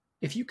wondering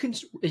if you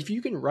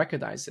can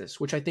recognize this,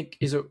 which I think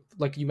is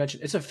like you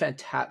mentioned, it's a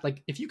fantastic,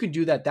 like if you can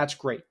do that, that's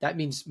great. That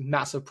means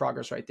massive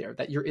progress right there,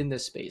 that you're in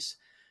this space.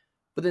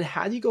 But then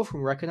how do you go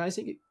from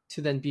recognizing it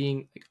to then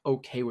being like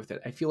okay with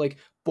it. I feel like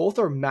both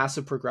are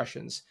massive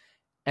progressions.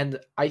 And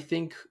I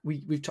think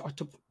we've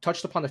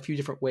touched upon a few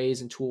different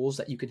ways and tools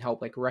that you can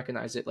help like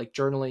recognize it, like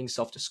journaling,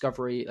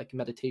 self-discovery, like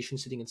meditation,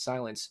 sitting in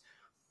silence.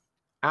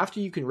 After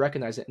you can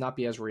recognize it and not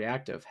be as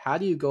reactive, how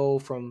do you go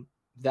from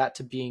that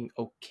to being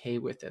okay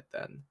with it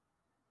then?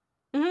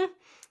 Mm-hmm.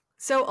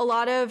 So a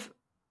lot of,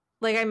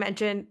 like I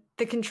mentioned,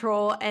 the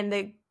control and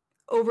the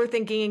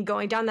overthinking and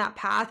going down that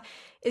path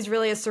is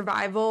really a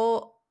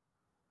survival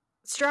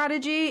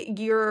strategy.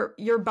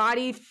 Your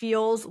body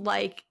feels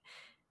like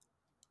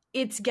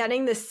it's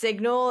getting the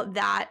signal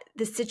that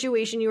the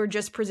situation you were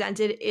just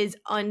presented is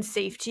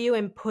unsafe to you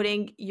and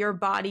putting your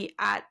body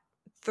at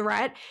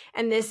threat.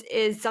 And this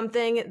is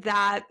something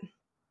that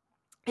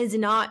is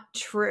not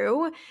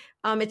true.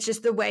 It's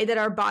just the way that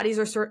our bodies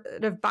are sort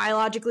of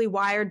biologically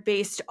wired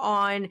based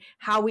on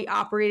how we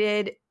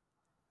operated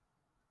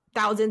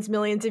thousands,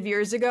 millions of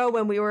years ago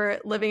when we were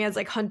living as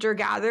like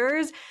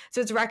hunter-gatherers.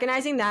 So it's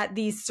recognizing that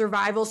the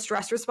survival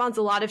stress response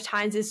a lot of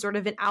times is sort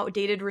of an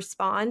outdated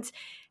response,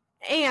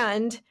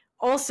 and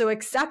also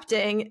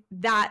accepting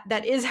that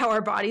that is how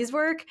our bodies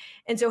work.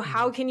 And so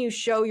how can you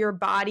show your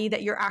body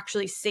that you're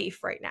actually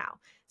safe right now,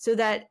 so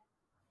that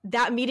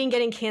that meeting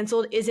getting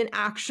canceled isn't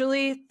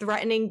actually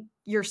threatening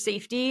your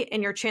safety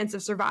and your chance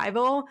of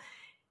survival?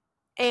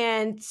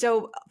 And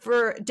so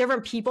for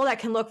different people, that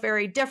can look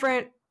very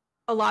different.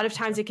 A lot of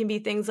times it can be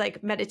things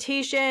like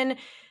meditation,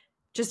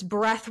 just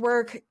breath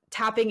work,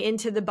 tapping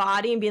into the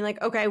body and being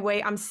like, okay,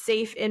 wait, I'm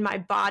safe in my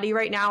body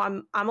right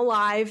now. I'm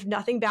alive.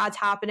 Nothing bad's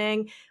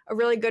happening. A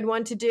really good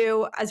one to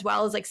do, as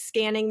well as like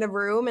scanning the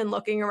room and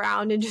looking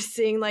around and just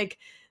seeing like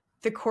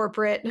the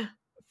corporate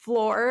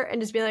floor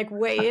and just being like,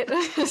 wait,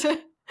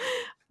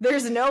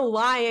 there's no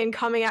lion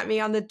coming at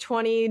me on the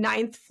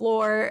 29th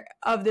floor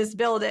of this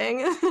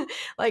building.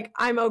 Like,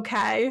 I'm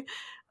okay.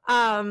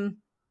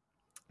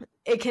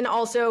 It can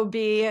also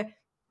be,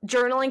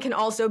 journaling can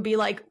also be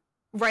like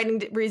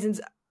writing reasons.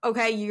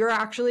 Okay, you're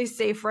actually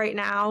safe right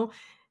now.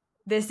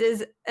 This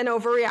is an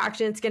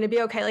overreaction. It's going to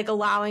be okay. Like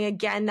allowing,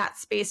 again, that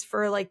space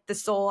for like the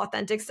soul,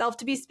 authentic self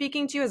to be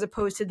speaking to you, as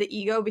opposed to the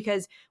ego,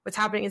 because what's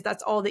happening is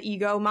that's all the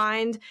ego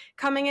mind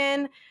coming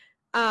in.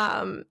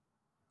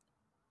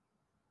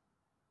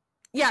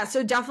 Yeah,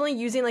 so definitely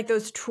using like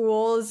those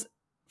tools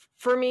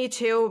for me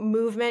too.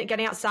 Movement,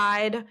 getting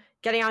outside,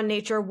 getting out in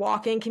nature,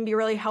 walking can be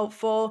really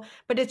helpful.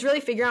 But it's really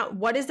figuring out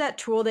what is that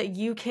tool that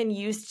you can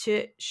use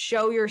to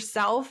show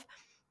yourself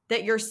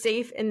that you're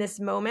safe in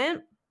this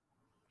moment,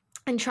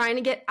 and trying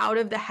to get out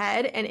of the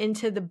head and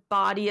into the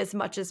body as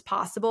much as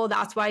possible.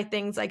 That's why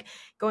things like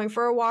going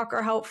for a walk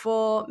are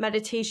helpful,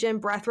 meditation,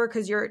 breath work,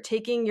 because you're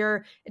taking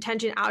your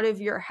attention out of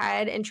your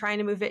head and trying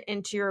to move it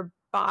into your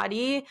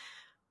body,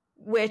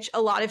 which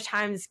a lot of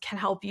times can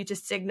help you to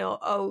signal,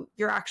 oh,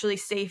 you're actually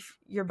safe.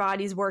 Your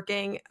body's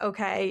working.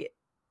 Okay.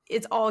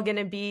 It's all going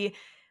to be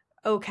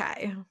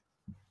okay.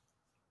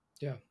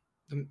 Yeah,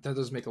 that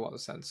does make a lot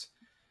of sense.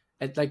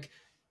 And like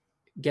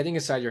getting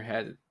inside your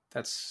head,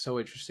 that's so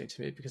interesting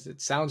to me, because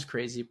it sounds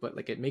crazy, but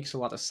like it makes a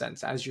lot of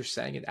sense as you're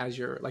saying it, as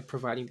you're like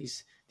providing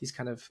these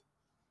kind of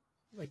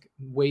like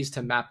ways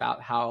to map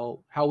out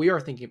how we are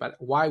thinking about it,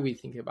 why we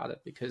think about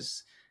it,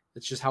 because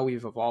it's just how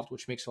we've evolved,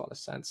 which makes a lot of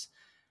sense.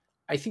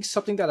 I think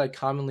something that I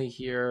commonly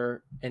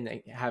hear and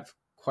I have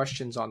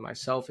questions on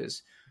myself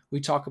is, we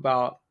talk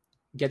about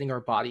getting our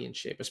body in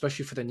shape,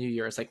 especially for the new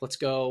year. It's like, let's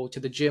go to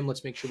the gym,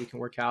 let's make sure we can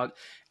work out.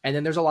 And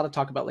then there's a lot of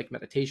talk about like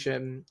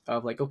meditation,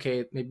 of like,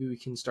 okay, maybe we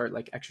can start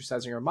like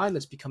exercising our mind.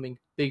 That's becoming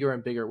bigger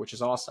and bigger, which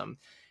is awesome.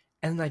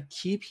 And I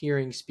keep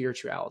hearing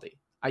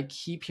spirituality. I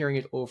keep hearing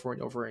it over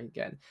and over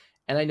again.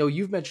 And I know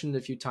you've mentioned it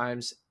a few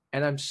times,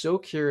 and I'm so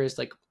curious,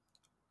 like,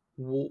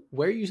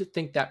 where you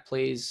think that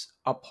plays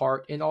a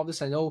part in all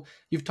this. I know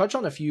you've touched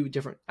on a few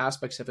different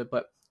aspects of it,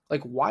 but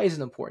like, why is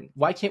it important?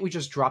 Why can't we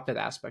just drop that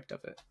aspect of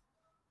it?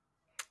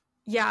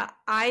 Yeah,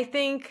 I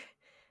think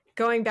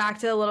going back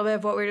to a little bit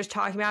of what we were just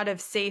talking about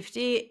of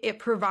safety, it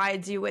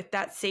provides you with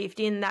that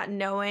safety and that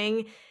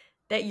knowing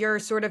that you're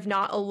sort of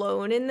not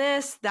alone in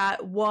this.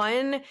 That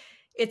one,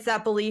 it's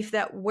that belief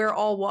that we're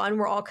all one,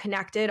 we're all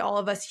connected, all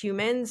of us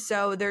humans.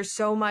 So there's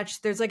so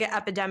much, there's like an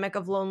epidemic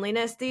of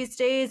loneliness these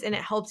days, and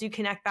it helps you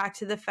connect back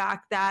to the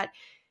fact that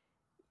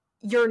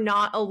you're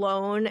not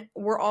alone.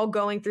 We're all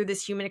going through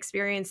this human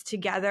experience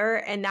together,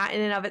 and that in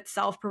and of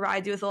itself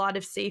provides you with a lot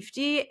of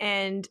safety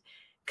and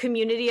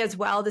community as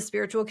well. The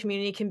spiritual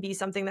community can be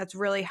something that's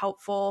really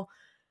helpful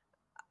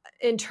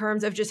in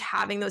terms of just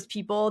having those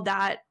people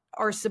that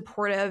are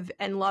supportive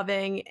and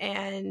loving,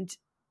 and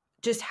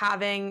just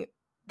having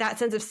that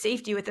sense of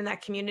safety within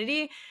that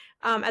community,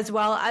 as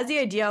well as the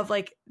idea of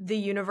like the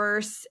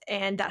universe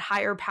and that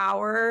higher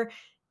power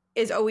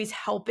is always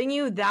helping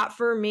you. That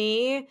for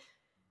me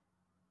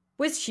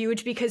was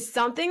huge, because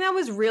something that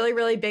was really,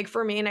 really big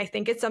for me, and I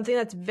think it's something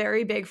that's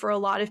very big for a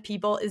lot of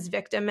people, is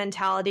victim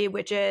mentality,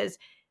 which is,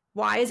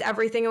 why is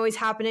everything always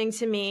happening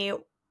to me?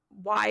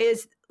 Why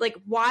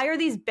are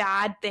these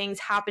bad things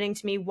happening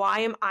to me? Why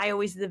am I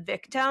always the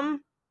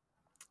victim?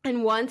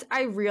 And once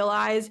I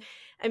realized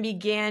and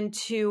began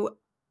to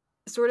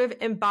sort of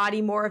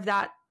embody more of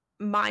that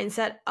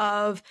mindset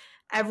of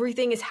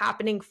everything is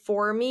happening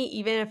for me,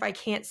 even if I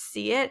can't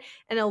see it.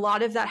 And a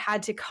lot of that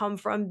had to come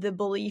from the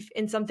belief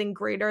in something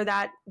greater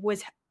that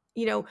was,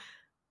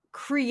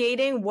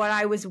 creating what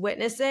I was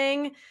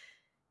witnessing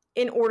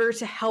in order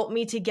to help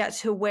me to get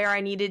to where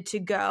I needed to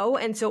go.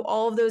 And so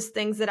all of those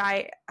things that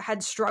I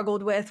had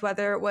struggled with,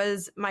 whether it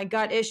was my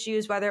gut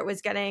issues, whether it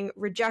was getting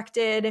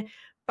rejected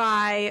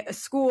by a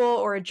school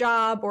or a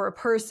job or a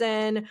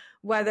person,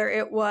 whether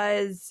it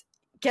was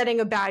getting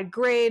a bad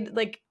grade,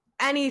 like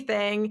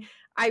anything,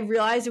 I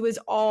realized it was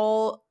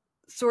all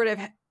sort of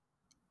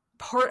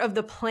part of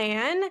the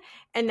plan,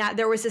 and that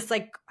there was this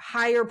like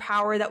higher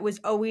power that was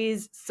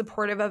always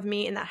supportive of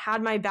me and that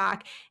had my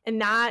back. And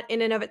that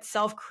in and of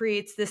itself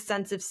creates this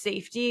sense of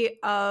safety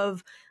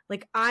of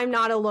like, I'm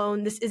not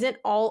alone. This isn't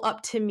all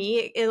up to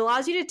me. It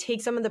allows you to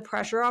take some of the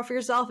pressure off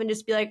yourself and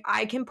just be like,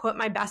 I can put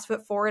my best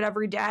foot forward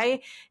every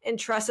day and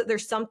trust that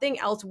there's something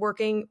else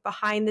working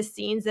behind the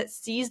scenes that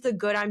sees the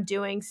good I'm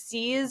doing,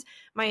 sees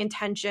my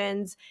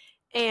intentions,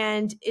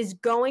 and is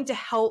going to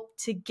help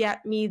to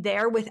get me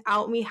there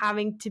without me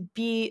having to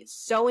be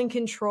so in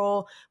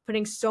control,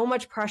 putting so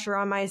much pressure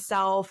on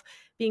myself,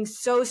 being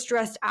so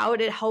stressed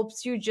out. It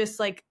helps you just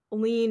like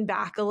lean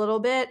back a little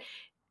bit.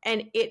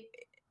 And it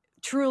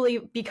truly,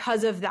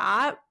 because of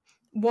that,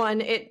 one,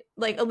 it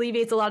like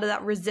alleviates a lot of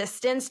that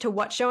resistance to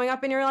what's showing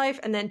up in your life.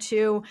 And then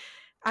two,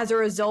 as a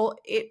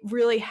result, it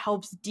really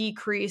helps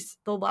decrease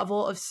the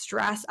level of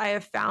stress I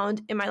have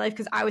found in my life,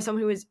 because I was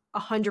someone who was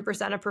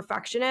 100% a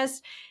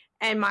perfectionist.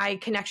 And my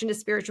connection to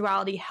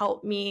spirituality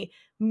helped me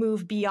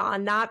move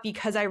beyond that,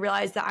 because I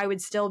realized that I would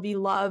still be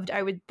loved.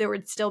 There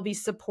would still be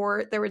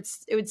support. It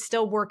would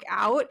still work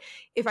out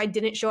if I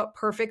didn't show up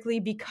perfectly,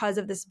 because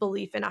of this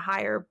belief in a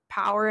higher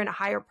power and a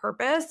higher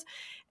purpose.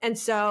 And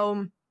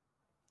so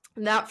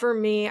that for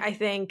me, I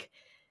think,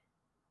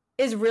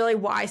 is really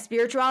why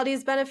spirituality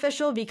is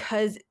beneficial,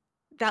 because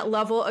that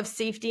level of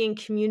safety and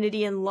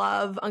community and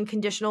love,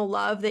 unconditional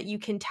love that you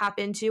can tap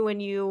into when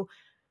you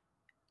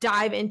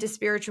dive into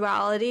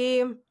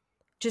spirituality,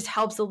 just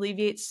helps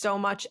alleviate so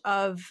much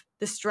of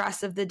the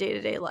stress of the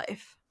day-to-day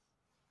life.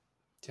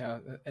 Yeah.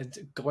 And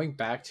going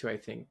back to, I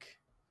think,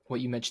 what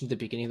you mentioned at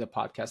the beginning of the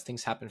podcast,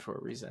 things happen for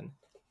a reason.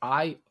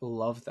 I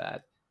love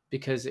that,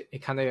 because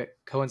it kind of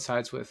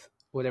coincides with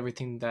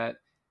everything that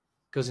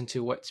goes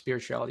into what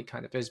spirituality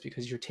kind of is,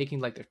 because you're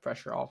taking like the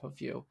pressure off of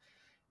you.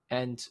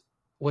 And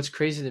what's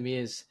crazy to me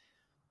is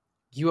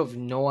you have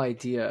no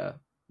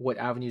idea what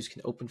avenues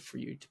can open for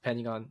you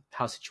depending on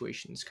how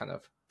situations kind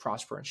of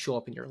prosper and show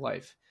up in your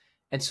life.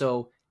 And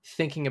so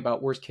thinking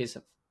about worst case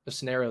of a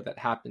scenario that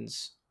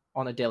happens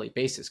on a daily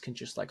basis can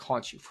just like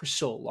haunt you for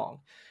so long.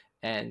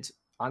 And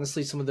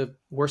honestly, some of the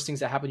worst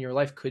things that happen in your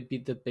life could be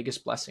the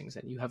biggest blessings,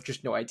 and you have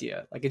just no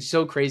idea. Like, it's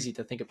so crazy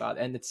to think about.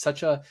 And it's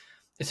such a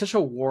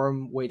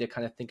warm way to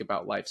kind of think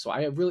about life. So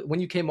I really,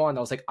 when you came on,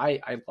 I was like,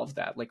 I love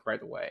that, like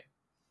right away.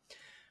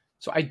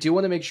 So I do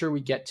want to make sure we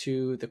get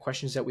to the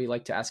questions that we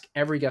like to ask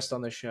every guest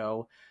on the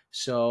show.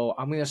 So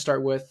I'm going to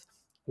start with,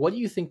 what do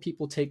you think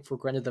people take for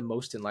granted the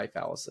most in life,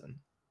 Alison?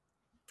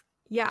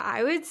 Yeah,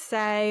 I would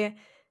say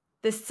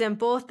the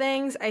simple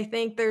things. I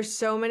think there's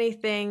so many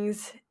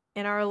things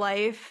in our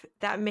life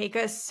that make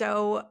us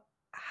so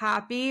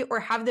happy, or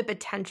have the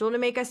potential to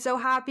make us so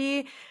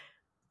happy.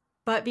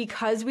 But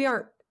because we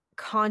aren't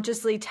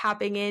consciously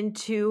tapping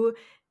into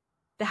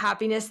the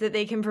happiness that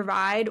they can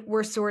provide,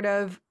 we're sort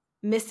of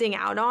missing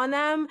out on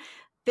them.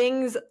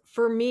 Things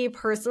for me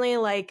personally,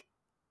 like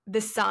the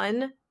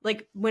sun,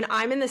 like when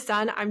I'm in the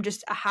sun, I'm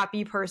just a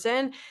happy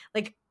person.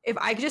 Like if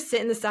I could just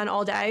sit in the sun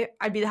all day,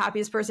 I'd be the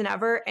happiest person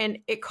ever. And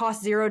it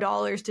costs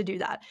 $0 to do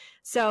that.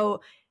 So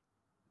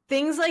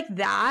things like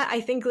that, I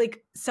think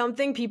like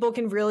something people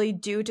can really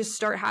do to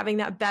start having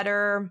that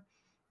better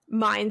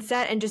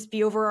mindset and just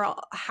be overall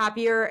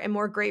happier and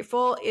more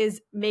grateful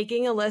is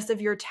making a list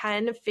of your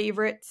 10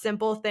 favorite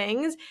simple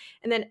things.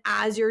 And then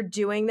as you're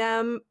doing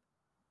them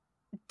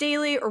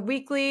daily or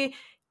weekly,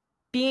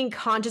 being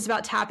conscious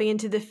about tapping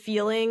into the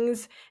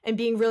feelings and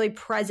being really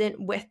present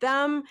with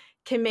them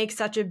can make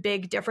such a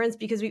big difference,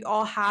 because we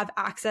all have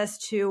access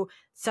to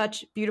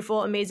such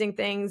beautiful, amazing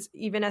things,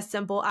 even as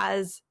simple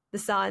as the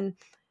sun,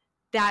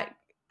 that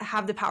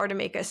have the power to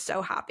make us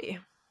so happy.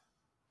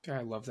 Yeah,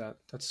 I love that.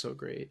 That's so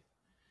great.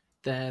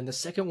 Then the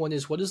second one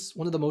is, what is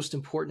one of the most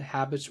important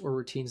habits or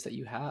routines that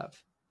you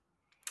have?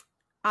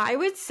 I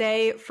would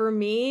say for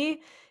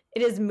me,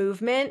 it is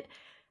movement.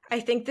 I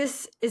think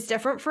this is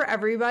different for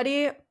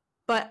everybody,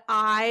 but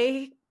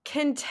I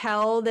can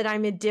tell that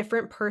I'm a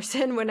different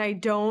person when I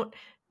don't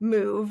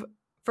move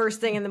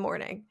first thing in the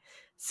morning.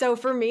 So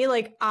for me,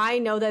 like, I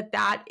know that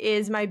that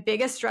is my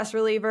biggest stress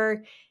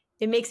reliever.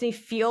 It makes me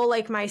feel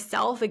like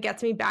myself. It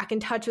gets me back in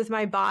touch with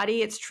my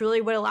body. It's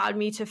truly what allowed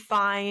me to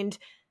find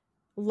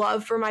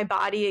love for my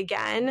body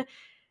again.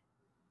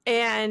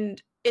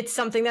 And it's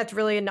something that's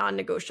really a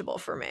non-negotiable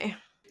for me.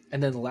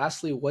 And then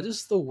lastly, what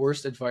is the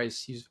worst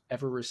advice you've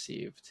ever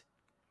received?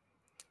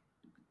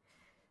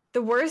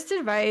 The worst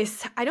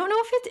advice, I don't know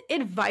if it's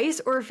advice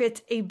or if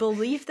it's a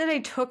belief that I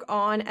took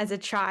on as a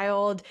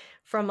child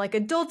from like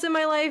adults in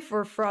my life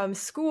or from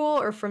school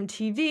or from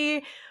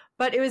TV,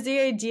 but it was the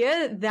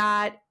idea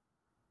that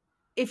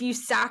if you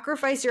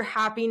sacrifice your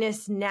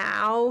happiness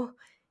now,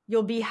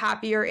 you'll be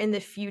happier in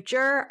the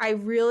future. I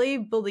really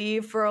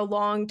believe for a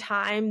long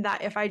time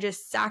that if I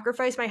just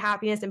sacrificed my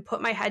happiness and put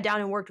my head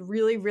down and worked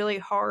really, really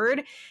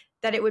hard,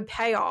 that it would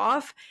pay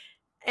off.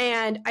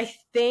 And I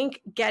think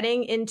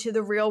getting into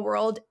the real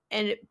world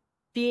and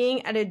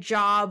being at a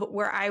job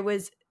where I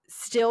was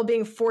still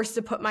being forced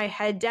to put my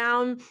head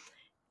down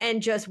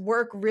and just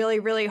work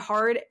really, really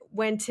hard,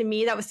 when to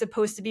me that was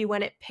supposed to be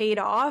when it paid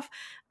off,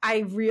 I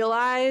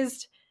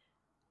realized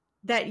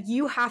that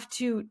you have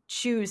to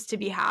choose to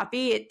be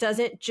happy. It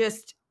doesn't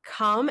just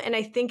come. And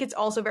I think it's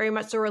also very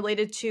much so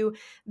related to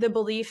the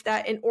belief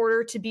that in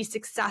order to be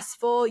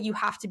successful, you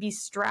have to be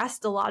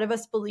stressed. A lot of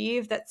us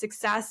believe that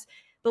success,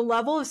 the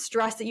level of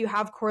stress that you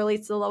have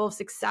correlates to the level of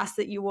success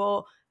that you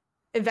will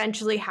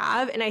eventually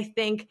have. And I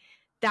think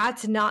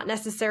that's not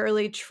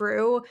necessarily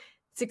true.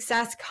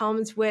 Success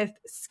comes with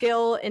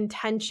skill,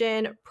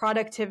 intention,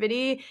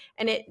 productivity,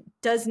 and it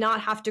does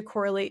not have to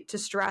correlate to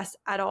stress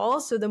at all.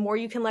 So the more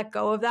you can let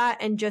go of that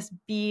and just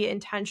be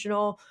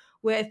intentional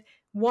with,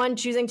 one,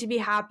 choosing to be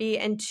happy,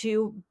 and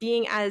two,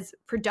 being as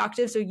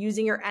productive, so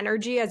using your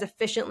energy as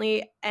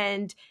efficiently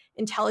and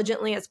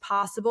intelligently as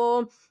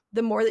possible,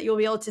 the more that you'll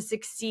be able to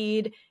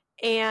succeed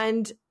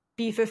and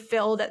be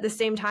fulfilled at the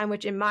same time,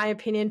 which in my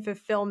opinion,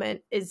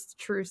 fulfillment is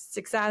true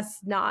success,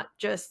 not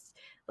just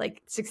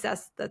like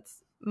success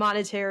that's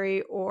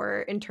monetary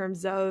or in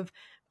terms of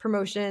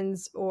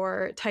promotions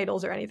or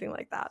titles or anything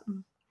like that.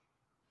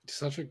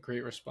 Such a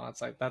great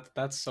response. Like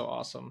that's so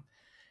awesome.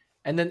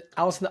 And then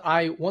Alison,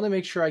 I want to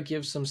make sure I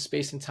give some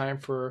space and time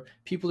for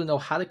people to know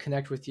how to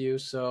connect with you.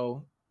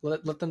 So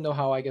let them know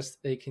how I guess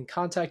they can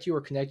contact you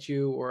or connect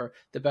you, or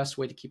the best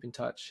way to keep in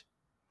touch.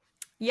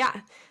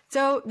 Yeah.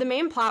 So the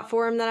main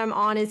platform that I'm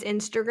on is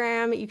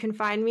Instagram. You can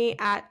find me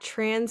at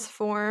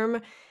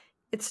transform.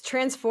 It's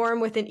transform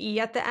with an E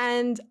at the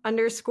end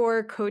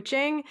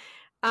 _coaching.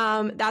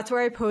 That's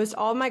where I post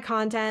all of my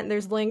content.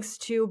 There's links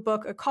to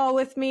book a call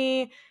with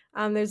me.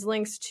 There's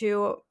links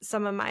to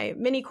some of my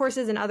mini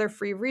courses and other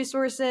free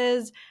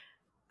resources.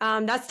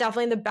 That's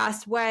definitely the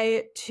best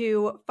way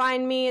to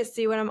find me,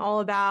 see what I'm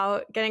all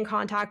about, get in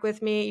contact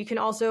with me. You can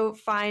also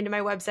find my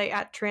website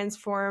at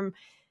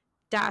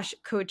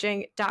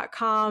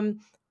transform-coaching.com,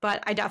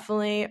 but I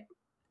definitely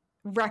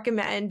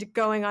recommend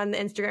going on the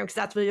Instagram because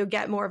that's where you'll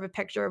get more of a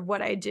picture of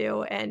what I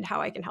do and how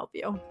I can help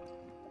you.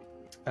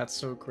 That's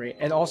so great.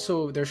 And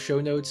also there's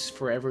show notes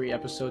for every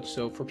episode.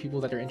 So for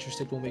people that are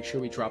interested, we'll make sure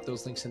we drop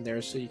those links in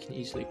there so you can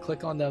easily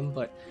click on them.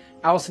 But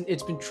Alison,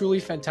 it's been truly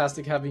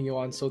fantastic having you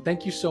on. So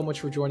thank you so much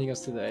for joining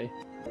us today.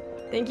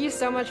 Thank you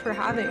so much for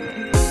having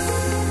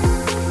me.